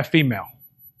molested by a female.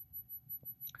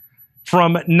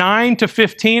 From 9 to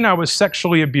 15, I was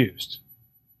sexually abused.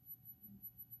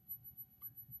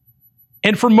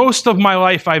 And for most of my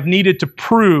life, I've needed to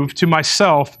prove to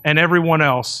myself and everyone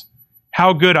else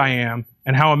how good I am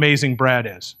and how amazing Brad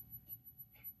is.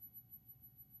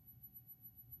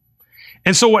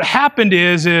 And so what happened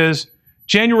is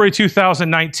January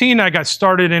 2019, I got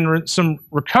started in some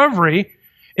recovery,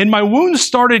 and my wounds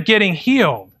started getting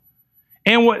healed.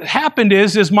 And what happened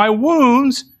is my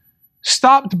wounds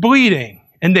stopped bleeding,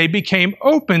 and they became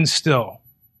open still.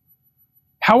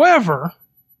 However,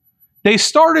 they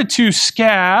started to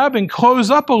scab and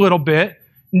close up a little bit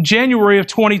in January of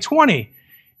 2020.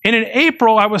 And in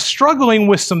April, I was struggling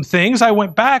with some things. I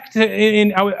went back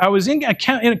to, I was in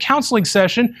a counseling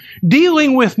session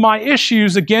dealing with my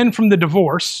issues again from the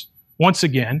divorce, once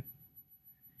again,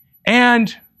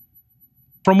 and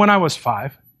from when I was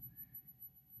 5.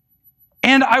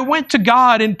 And I went to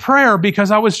God in prayer because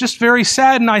I was just very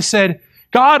sad, and I said,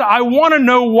 God, I want to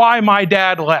know why my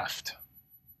dad left.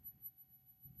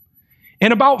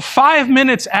 And about 5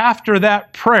 minutes after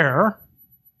that prayer,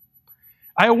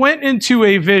 I went into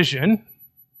a vision,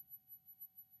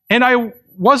 and I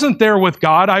wasn't there with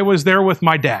God, I was there with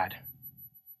my dad.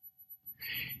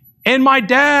 And my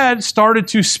dad started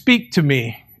to speak to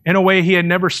me in a way he had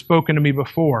never spoken to me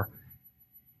before.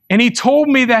 And he told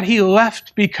me that he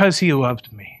left because he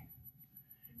loved me.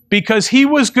 Because he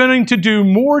was going to do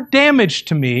more damage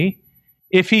to me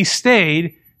if he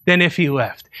stayed than if he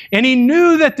left. And he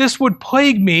knew that this would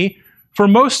plague me for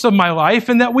most of my life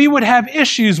and that we would have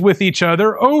issues with each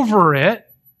other over it.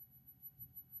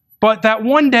 But that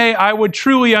one day I would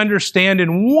truly understand,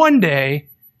 and one day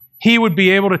he would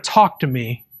be able to talk to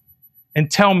me and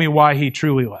tell me why he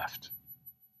truly left.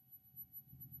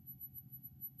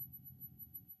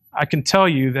 I can tell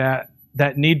you that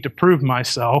that need to prove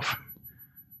myself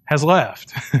has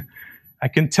left. I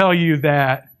can tell you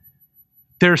that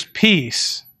there's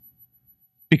peace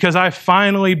because I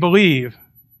finally believe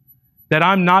that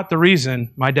I'm not the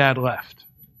reason my dad left.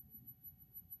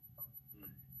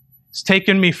 It's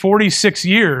taken me 46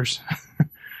 years.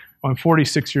 Well, I'm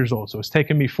 46 years old, so it's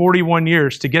taken me 41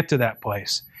 years to get to that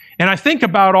place. And I think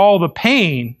about all the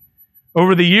pain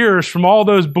over the years from all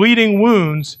those bleeding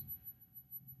wounds.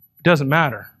 It doesn't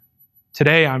matter.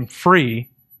 Today I'm free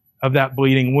of that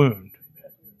bleeding wound.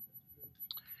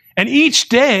 And each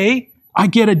day I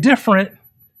get a different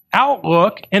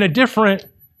outlook and a different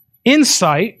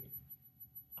insight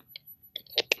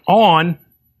on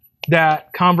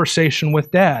that conversation with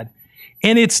Dad.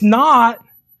 And it's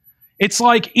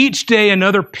like each day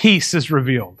another piece is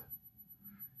revealed.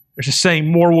 There's a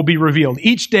saying, more will be revealed.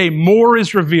 Each day more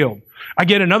is revealed. I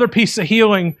get another piece of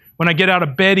healing when I get out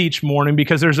of bed each morning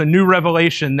because there's a new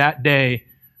revelation that day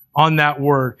on that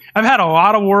word. I've had a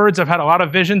lot of words, I've had a lot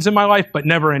of visions in my life, but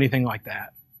never anything like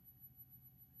that.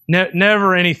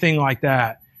 Never anything like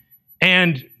that.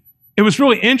 And it was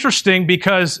really interesting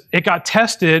because it got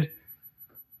tested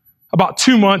about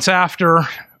 2 months after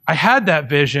I had that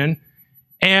vision,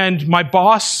 and my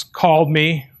boss called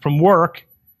me from work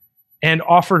and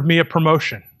offered me a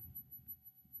promotion.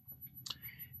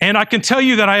 And I can tell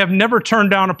you that I have never turned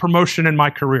down a promotion in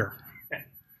my career.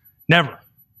 Never.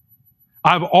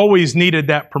 I've always needed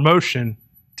that promotion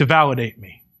to validate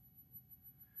me.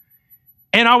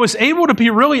 And I was able to be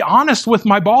really honest with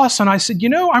my boss, and I said,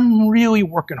 I'm really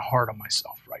working hard on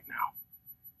myself right now.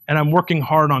 And I'm working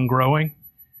hard on growing.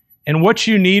 And what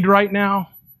you need right now,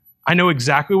 I know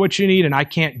exactly what you need, and I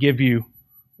can't give you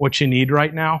what you need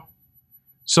right now.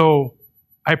 So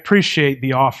I appreciate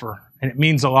the offer, and it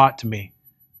means a lot to me,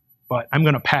 but I'm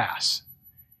going to pass.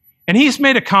 And he's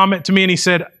made a comment to me, and he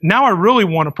said, now I really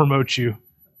want to promote you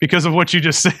because of what you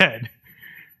just said.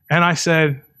 And I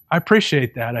said, I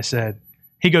appreciate that.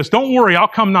 He goes, don't worry, I'll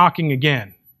come knocking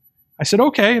again. I said,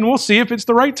 okay, and we'll see if it's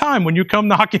the right time when you come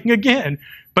knocking again.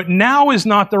 But now is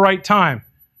not the right time.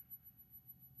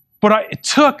 But it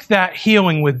took that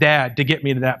healing with Dad to get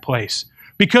me to that place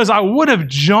because I would have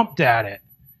jumped at it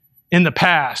in the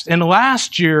past. And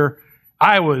last year,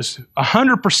 I was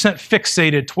 100%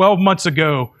 fixated 12 months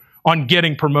ago on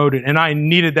getting promoted, and I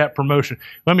needed that promotion.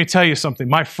 Let me tell you something.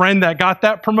 My friend that got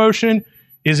that promotion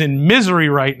is in misery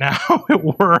right now at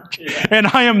work, and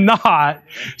I am not.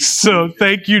 So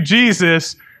thank you,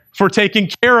 Jesus, for taking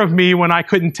care of me when I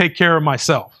couldn't take care of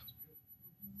myself.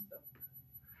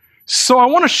 So I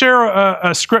want to share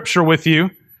a scripture with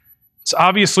you. It's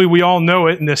obviously we all know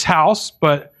it in this house,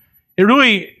 but it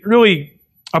really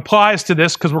applies to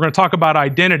this because we're going to talk about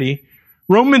identity.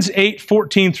 Romans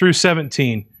 8:14 through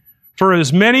 17. For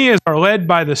as many as are led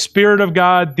by the Spirit of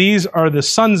God, these are the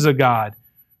sons of God.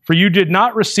 For you did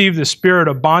not receive the spirit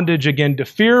of bondage again to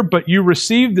fear, but you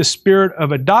received the spirit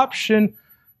of adoption,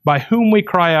 by whom we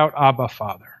cry out, Abba,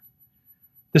 Father.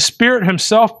 The Spirit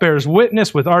himself bears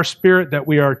witness with our spirit that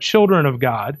we are children of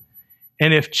God,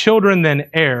 and if children, then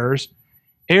heirs,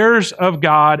 heirs of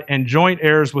God and joint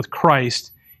heirs with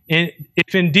Christ, and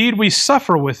if indeed we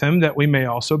suffer with him, that we may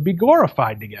also be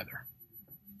glorified together.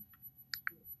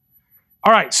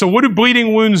 All right, so what do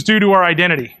bleeding wounds do to our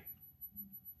identity?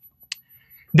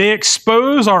 They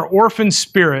expose our orphan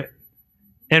spirit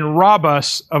and rob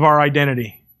us of our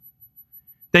identity.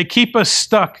 They keep us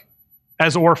stuck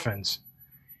as orphans.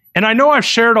 And I know I've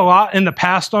shared a lot in the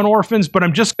past on orphans, but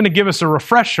I'm just going to give us a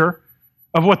refresher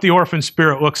of what the orphan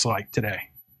spirit looks like today.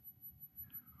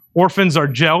 Orphans are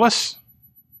jealous,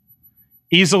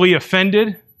 easily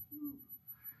offended.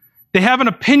 They have an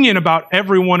opinion about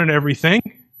everyone and everything.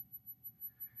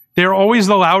 They're always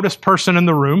the loudest person in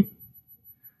the room.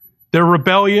 They're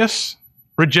rebellious,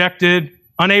 rejected,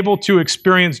 unable to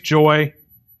experience joy.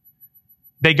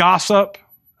 They gossip.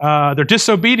 They're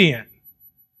disobedient.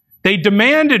 They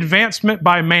demand advancement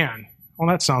by man. Well,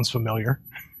 that sounds familiar.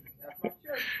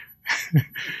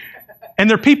 And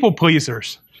they're people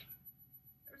pleasers.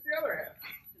 There's the other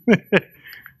half.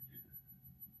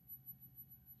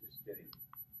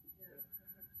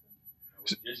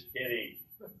 Just kidding.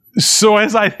 So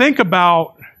as I think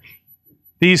about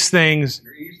these things,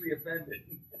 You're easily offended.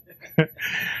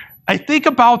 I think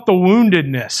about the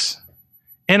woundedness,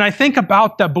 and I think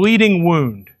about the bleeding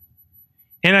wound,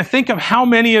 and I think of how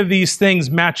many of these things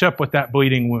match up with that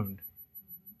bleeding wound.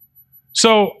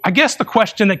 So I guess the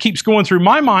question that keeps going through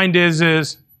my mind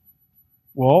is,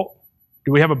 well,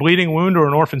 do we have a bleeding wound or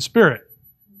an orphan spirit?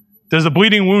 Does the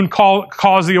bleeding wound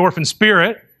cause the orphan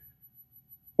spirit,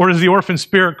 or does the orphan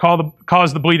spirit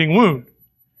cause the bleeding wound?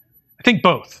 I think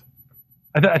both.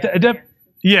 I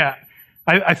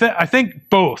think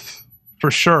both,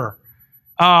 for sure.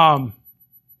 They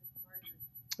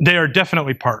are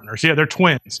definitely partners. Yeah, they're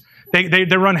twins. They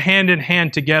run hand in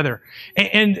hand together.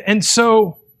 And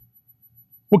so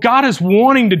what God is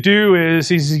wanting to do is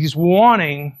he's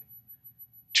wanting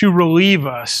to relieve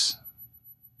us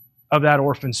of that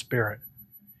orphan spirit.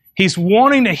 He's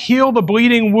wanting to heal the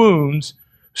bleeding wounds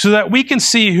so that we can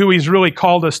see who he's really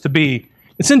called us to be.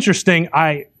 It's interesting.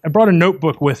 I brought a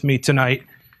notebook with me tonight,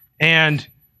 and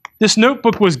this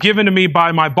notebook was given to me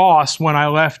by my boss when I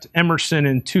left Emerson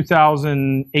in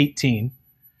 2018.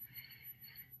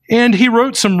 And he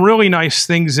wrote some really nice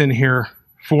things in here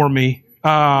for me.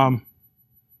 But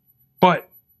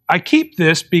I keep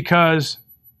this because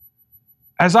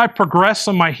as I progress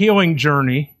on my healing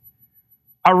journey,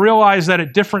 I realize that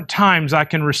at different times I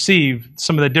can receive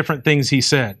some of the different things he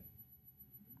said.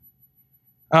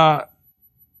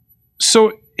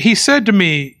 So he said to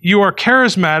me, "You are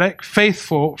charismatic,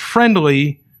 faithful,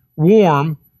 friendly,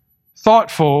 warm,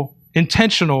 thoughtful,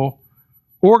 intentional,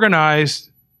 organized,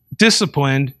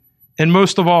 disciplined, and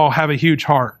most of all, have a huge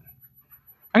heart."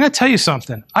 I'm going to tell you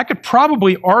something. I could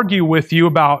probably argue with you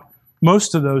about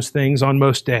most of those things on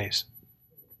most days.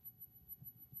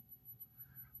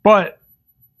 But,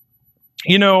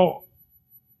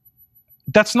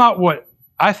 that's not what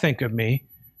I think of me.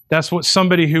 That's what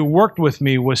somebody who worked with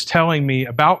me was telling me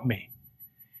about me.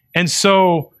 And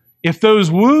so if those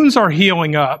wounds are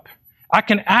healing up, I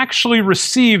can actually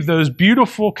receive those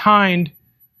beautiful, kind,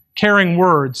 caring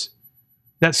words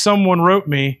that someone wrote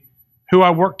me who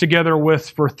I worked together with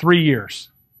for 3 years.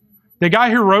 The guy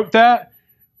who wrote that,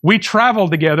 we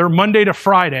traveled together Monday to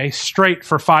Friday straight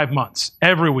for 5 months,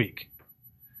 every week.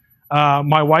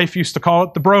 My wife used to call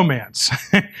it the bromance.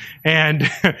 And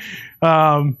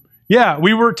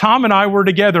Tom and I were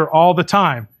together all the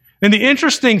time. And the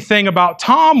interesting thing about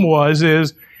Tom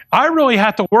is I really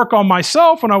had to work on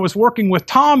myself when I was working with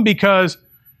Tom, because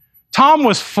Tom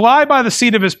was fly by the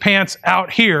seat of his pants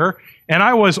out here, and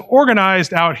I was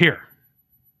organized out here.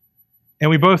 And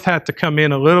we both had to come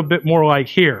in a little bit more like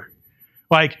here.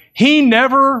 Like, he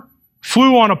never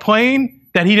flew on a plane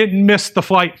that he didn't miss the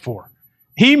flight for.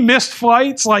 He missed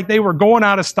flights like they were going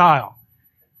out of style.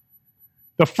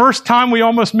 The first time we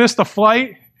almost missed a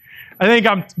flight, I think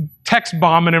I'm text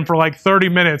bombing him for like 30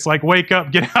 minutes, like wake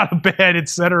up, get out of bed,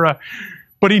 etc.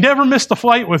 But he never missed a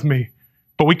flight with me.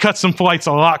 But we cut some flights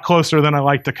a lot closer than I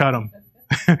like to cut them.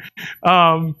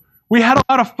 We had a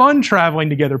lot of fun traveling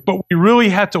together, but we really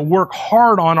had to work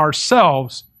hard on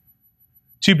ourselves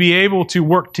to be able to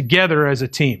work together as a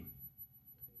team.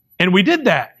 And we did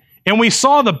that. And we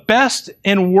saw the best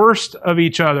and worst of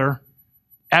each other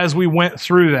as we went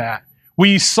through that.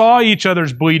 We saw each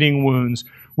other's bleeding wounds.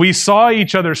 We saw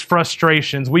each other's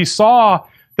frustrations. We saw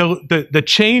the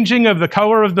changing of the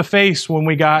color of the face when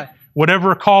we got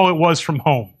whatever call it was from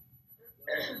home.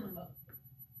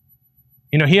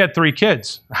 You know, he had 3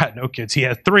 kids. I had no kids. He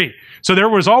had 3. So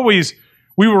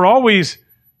we were always,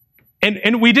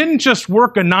 and we didn't just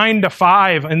work a 9 to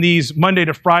 5 and these Monday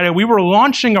to Friday. We were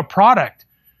launching a product.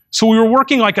 So we were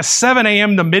working like a 7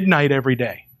 a.m. to midnight every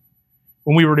day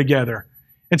when we were together.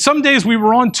 And some days we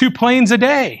were on 2 planes a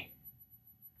day.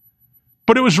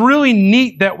 But it was really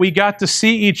neat that we got to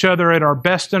see each other at our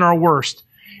best and our worst.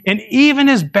 And even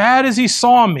as bad as he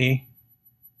saw me,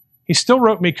 he still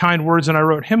wrote me kind words, and I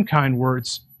wrote him kind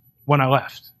words when I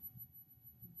left.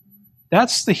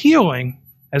 That's the healing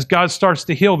as God starts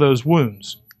to heal those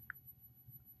wounds.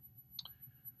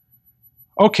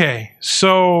 Okay,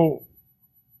 so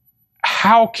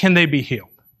how can they be healed?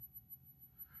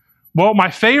 Well,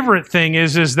 my favorite thing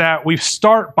is that we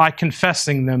start by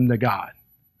confessing them to God.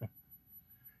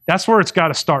 That's where it's got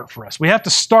to start for us. We have to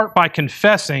start by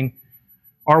confessing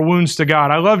our wounds to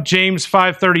God. I love James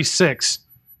 5:36.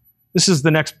 This is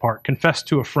the next part, confess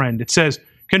to a friend. It says,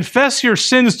 confess your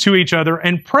sins to each other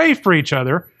and pray for each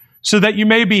other so that you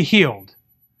may be healed.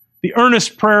 The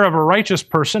earnest prayer of a righteous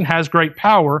person has great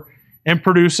power and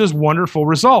produces wonderful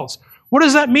results. What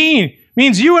does that mean? It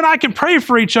means you and I can pray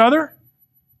for each other.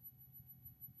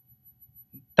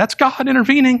 That's God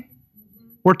intervening.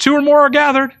 Where 2 or more are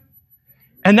gathered.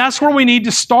 And that's where we need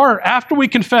to start. After we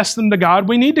confess them to God,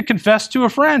 we need to confess to a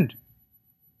friend.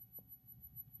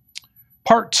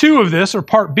 Part 2 of this, or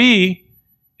part B,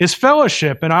 is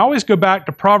fellowship. And I always go back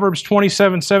to Proverbs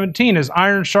 27:17. As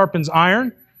iron sharpens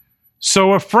iron,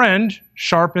 so a friend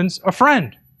sharpens a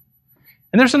friend.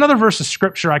 And there's another verse of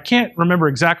Scripture. I can't remember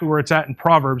exactly where it's at in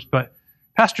Proverbs, but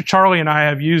Pastor Charlie and I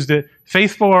have used it.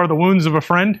 Faithful are the wounds of a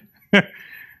friend.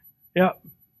 Yeah,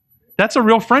 that's a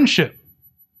real friendship.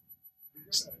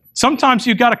 Sometimes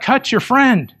you've got to cut your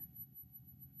friend.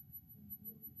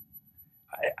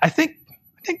 I think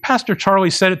Pastor Charlie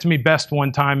said it to me best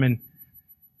one time, and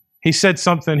he said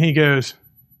something. He goes,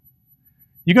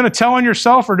 "You going to tell on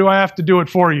yourself, or do I have to do it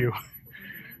for you?"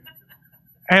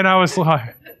 And I was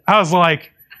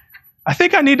like, I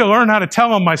think I need to learn how to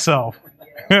tell on myself.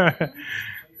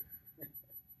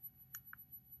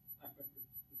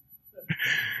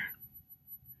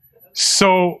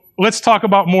 So let's talk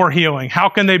about more healing. How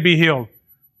can they be healed?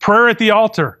 Prayer at the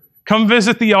altar. Come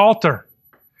visit the altar.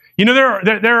 You know,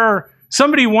 there are,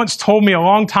 somebody once told me a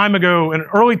long time ago, in an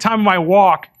early time of my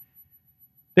walk,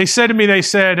 they said to me, I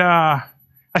said,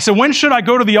 when should I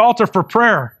go to the altar for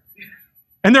prayer?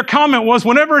 And their comment was,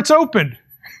 whenever it's open.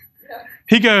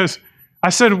 He goes, I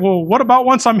said, well, what about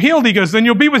once I'm healed? He goes, then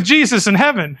you'll be with Jesus in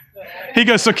heaven. He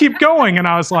goes, so keep going. And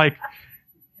I was like,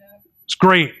 it's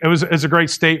great. It was a great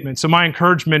statement. So my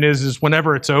encouragement is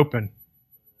whenever it's open.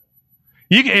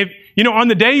 On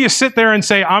the day you sit there and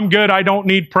say, I'm good, I don't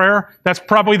need prayer, that's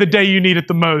probably the day you need it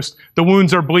the most. The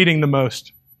wounds are bleeding the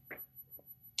most.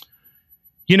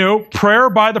 Prayer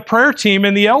by the prayer team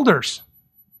and the elders.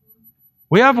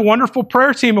 We have a wonderful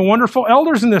prayer team and wonderful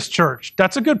elders in this church.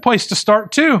 That's a good place to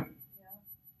start too.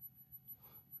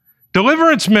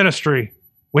 Deliverance ministry.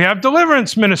 We have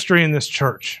deliverance ministry in this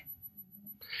church.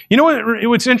 You know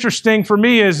what's interesting for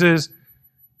me is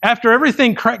after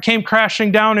everything came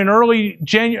crashing down in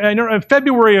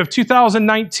February of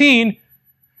 2019,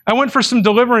 I went for some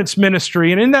deliverance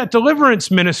ministry. And in that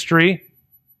deliverance ministry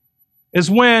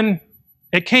is when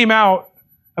it came out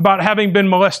about having been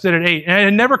molested at 8. And it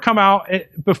had never come out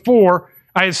before.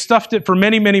 I had stuffed it for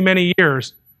many, many, many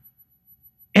years.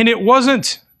 And it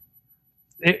wasn't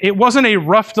a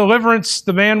rough deliverance.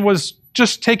 The man was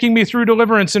just taking me through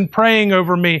deliverance and praying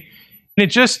over me.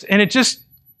 And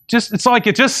it's like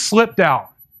it just slipped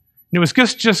out. And it was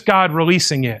just God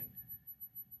releasing it.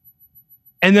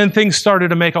 And then things started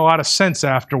to make a lot of sense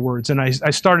afterwards. And I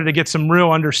started to get some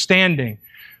real understanding.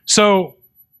 So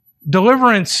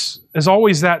deliverance is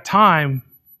always that time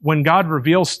when God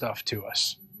reveals stuff to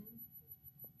us.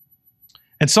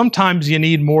 And sometimes you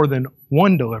need more than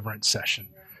one deliverance session.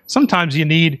 Sometimes you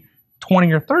need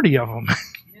 20 or 30 of them.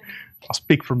 I'll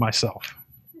speak for myself.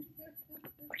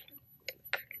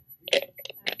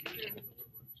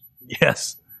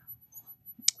 Yes.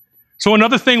 So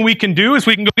another thing we can do is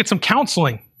we can go get some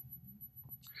counseling.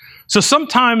 So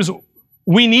sometimes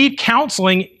we need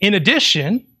counseling in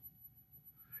addition.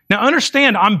 Now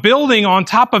understand, I'm building on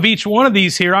top of each one of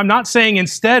these here. I'm not saying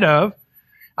instead of.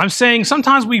 I'm saying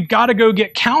sometimes we've got to go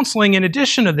get counseling in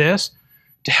addition to this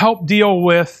to help deal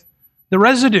with the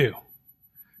residue,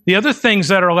 the other things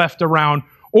that are left around.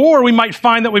 Or we might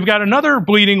find that we've got another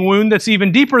bleeding wound that's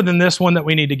even deeper than this one that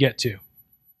we need to get to.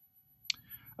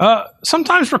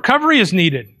 Sometimes recovery is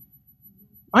needed.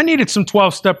 I needed some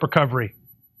 12-step recovery.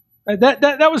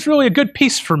 That was really a good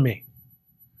piece for me.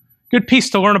 Good piece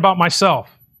to learn about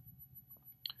myself.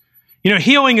 You know,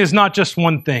 healing is not just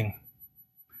one thing.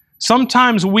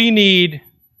 Sometimes we need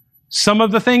some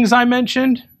of the things I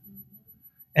mentioned,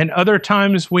 and other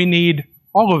times we need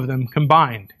all of them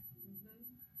combined.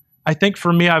 I think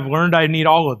for me, I've learned I need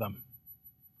all of them.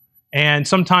 And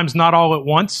sometimes not all at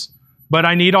once, but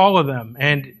I need all of them.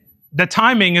 And the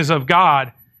timing is of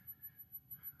God.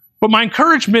 But my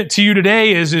encouragement to you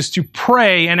today is to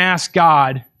pray and ask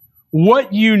God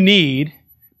what you need,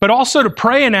 but also to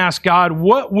pray and ask God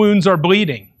what wounds are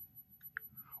bleeding.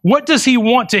 What does He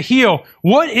want to heal?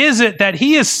 What is it that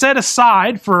He has set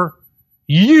aside for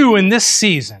you in this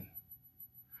season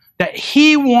that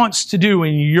He wants to do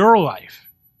in your life?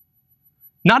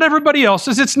 Not everybody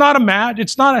else's. It's not a match.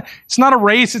 It's not a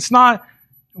race.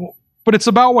 But it's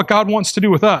about what God wants to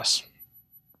do with us.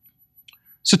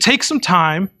 So take some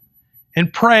time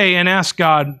and pray and ask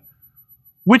God,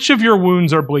 which of your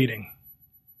wounds are bleeding?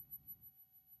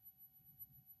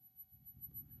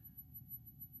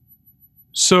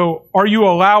 So are you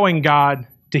allowing God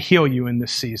to heal you in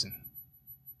this season?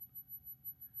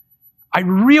 I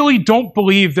really don't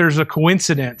believe there's a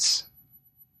coincidence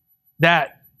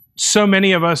that so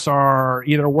many of us are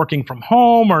either working from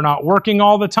home or not working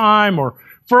all the time or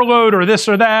furloughed or this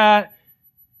or that.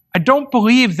 I don't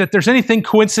believe that there's anything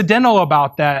coincidental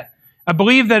about that. I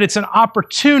believe that it's an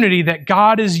opportunity that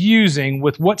God is using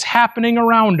with what's happening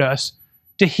around us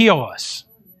to heal us,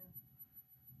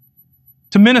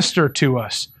 to minister to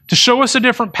us, to show us a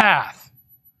different path.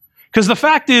 Because the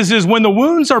fact is when the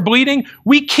wounds are bleeding,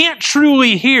 we can't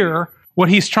truly hear what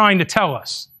He's trying to tell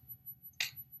us.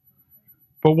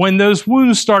 But when those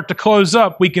wounds start to close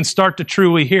up, we can start to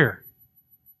truly hear.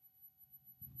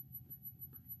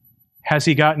 Has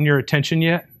He gotten your attention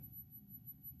yet?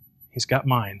 He's got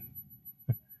mine.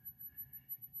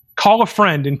 Call a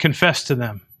friend and confess to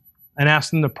them and ask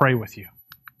them to pray with you.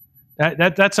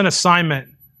 That's an assignment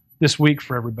this week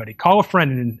for everybody. Call a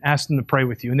friend and ask them to pray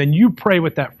with you, and then you pray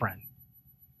with that friend.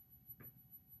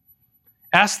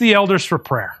 Ask the elders for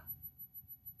prayer.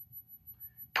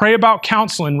 Pray about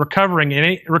counseling, recovery,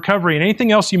 and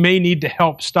anything else you may need to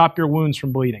help stop your wounds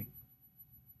from bleeding.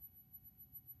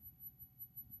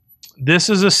 This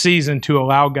is a season to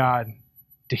allow God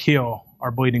to heal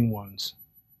our bleeding wounds.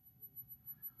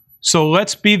 So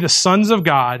let's be the sons of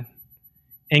God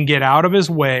and get out of His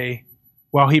way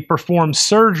while He performs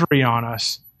surgery on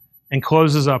us and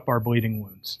closes up our bleeding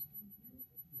wounds.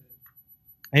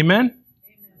 Amen?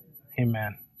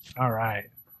 Amen. All right.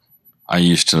 I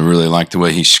used to really like the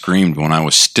way he screamed when I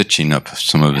was stitching up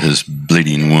some of his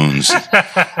bleeding wounds.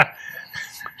 I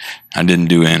didn't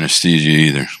do anesthesia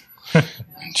either.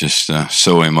 Just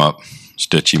sew him up,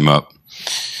 stitch him up.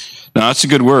 No, that's a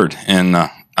good word. And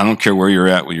I don't care where you're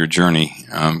at with your journey.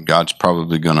 God's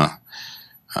probably going to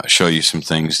show you some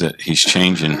things that He's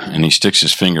changing, and He sticks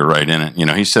His finger right in it. You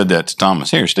know, He said that to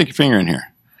Thomas, "Here, stick your finger in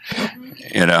here."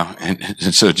 You know, and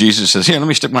so Jesus says, "Here, let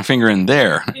me stick my finger in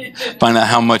there. Find out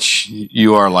how much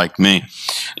you are like me."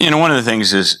 You know, one of the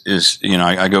things is you know,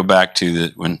 I go back to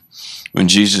that when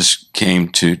Jesus came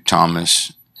to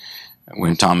Thomas,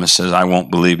 when Thomas says, "I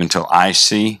won't believe until I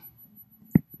see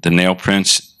the nail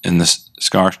prints and the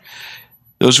scars."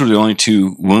 Those were the only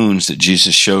two wounds that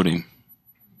Jesus showed him.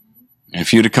 And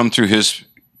if you'd have come through His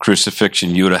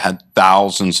crucifixion, you would have had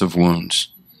thousands of wounds.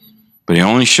 But He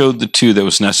only showed the two that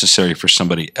was necessary for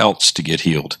somebody else to get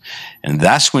healed. And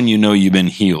that's when you know you've been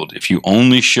healed. If you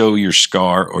only show your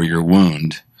scar or your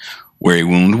wound where a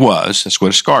wound was, that's what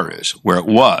a scar is, where it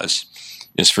was,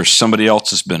 is for somebody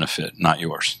else's benefit, not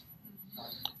yours.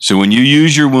 So when you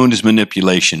use your wound as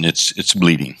manipulation, it's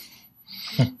bleeding.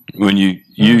 When you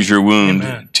use your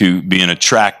wound to being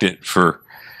attracted for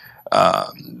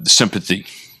sympathy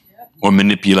or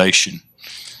manipulation,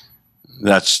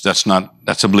 that's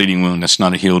a bleeding wound. That's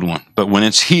not a healed one. But when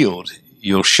it's healed,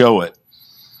 you'll show it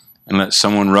and let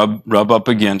someone rub up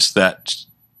against that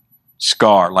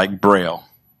scar like Braille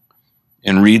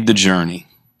and read the journey.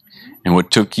 And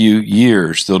what took you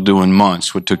years, they'll do in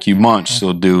months. What took you months,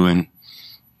 they'll do in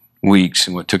weeks.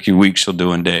 And what took you weeks, they'll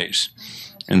do in days.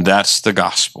 And that's the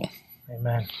gospel.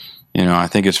 Amen. You know, I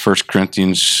think it's 1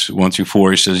 Corinthians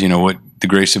 1-4. He says, you know, what the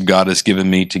grace of God has given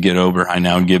me to get over, I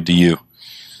now give to you.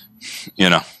 You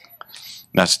know,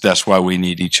 that's why we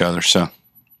need each other. So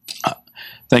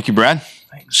thank you, Brad.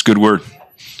 It's good word.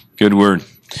 Good word.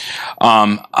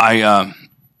 I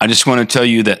just want to tell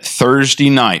you that Thursday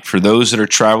night, for those that are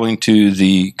traveling to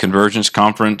the Convergence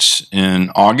Conference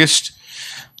in August,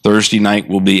 Thursday night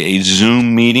will be a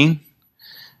Zoom meeting.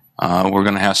 We're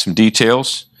going to have some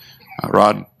details.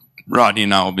 Rod Rodney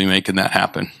and I will be making that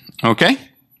happen. Okay?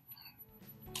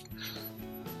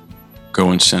 Go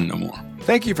and sin no more.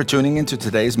 Thank you for tuning into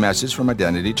today's message from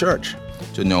Identity Church.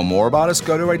 To know more about us,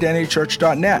 go to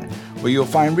identitychurch.net, where you'll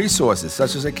find resources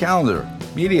such as a calendar,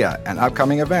 media, and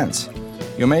upcoming events.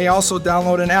 You may also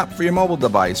download an app for your mobile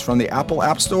device from the Apple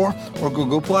App Store or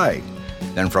Google Play.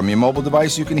 Then from your mobile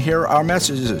device, you can hear our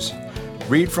messages,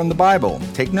 read from the Bible,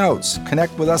 take notes,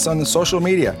 connect with us on the social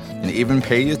media, and even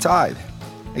pay your tithe.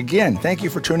 Again, thank you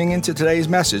for tuning into today's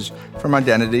message from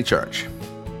Identity Church.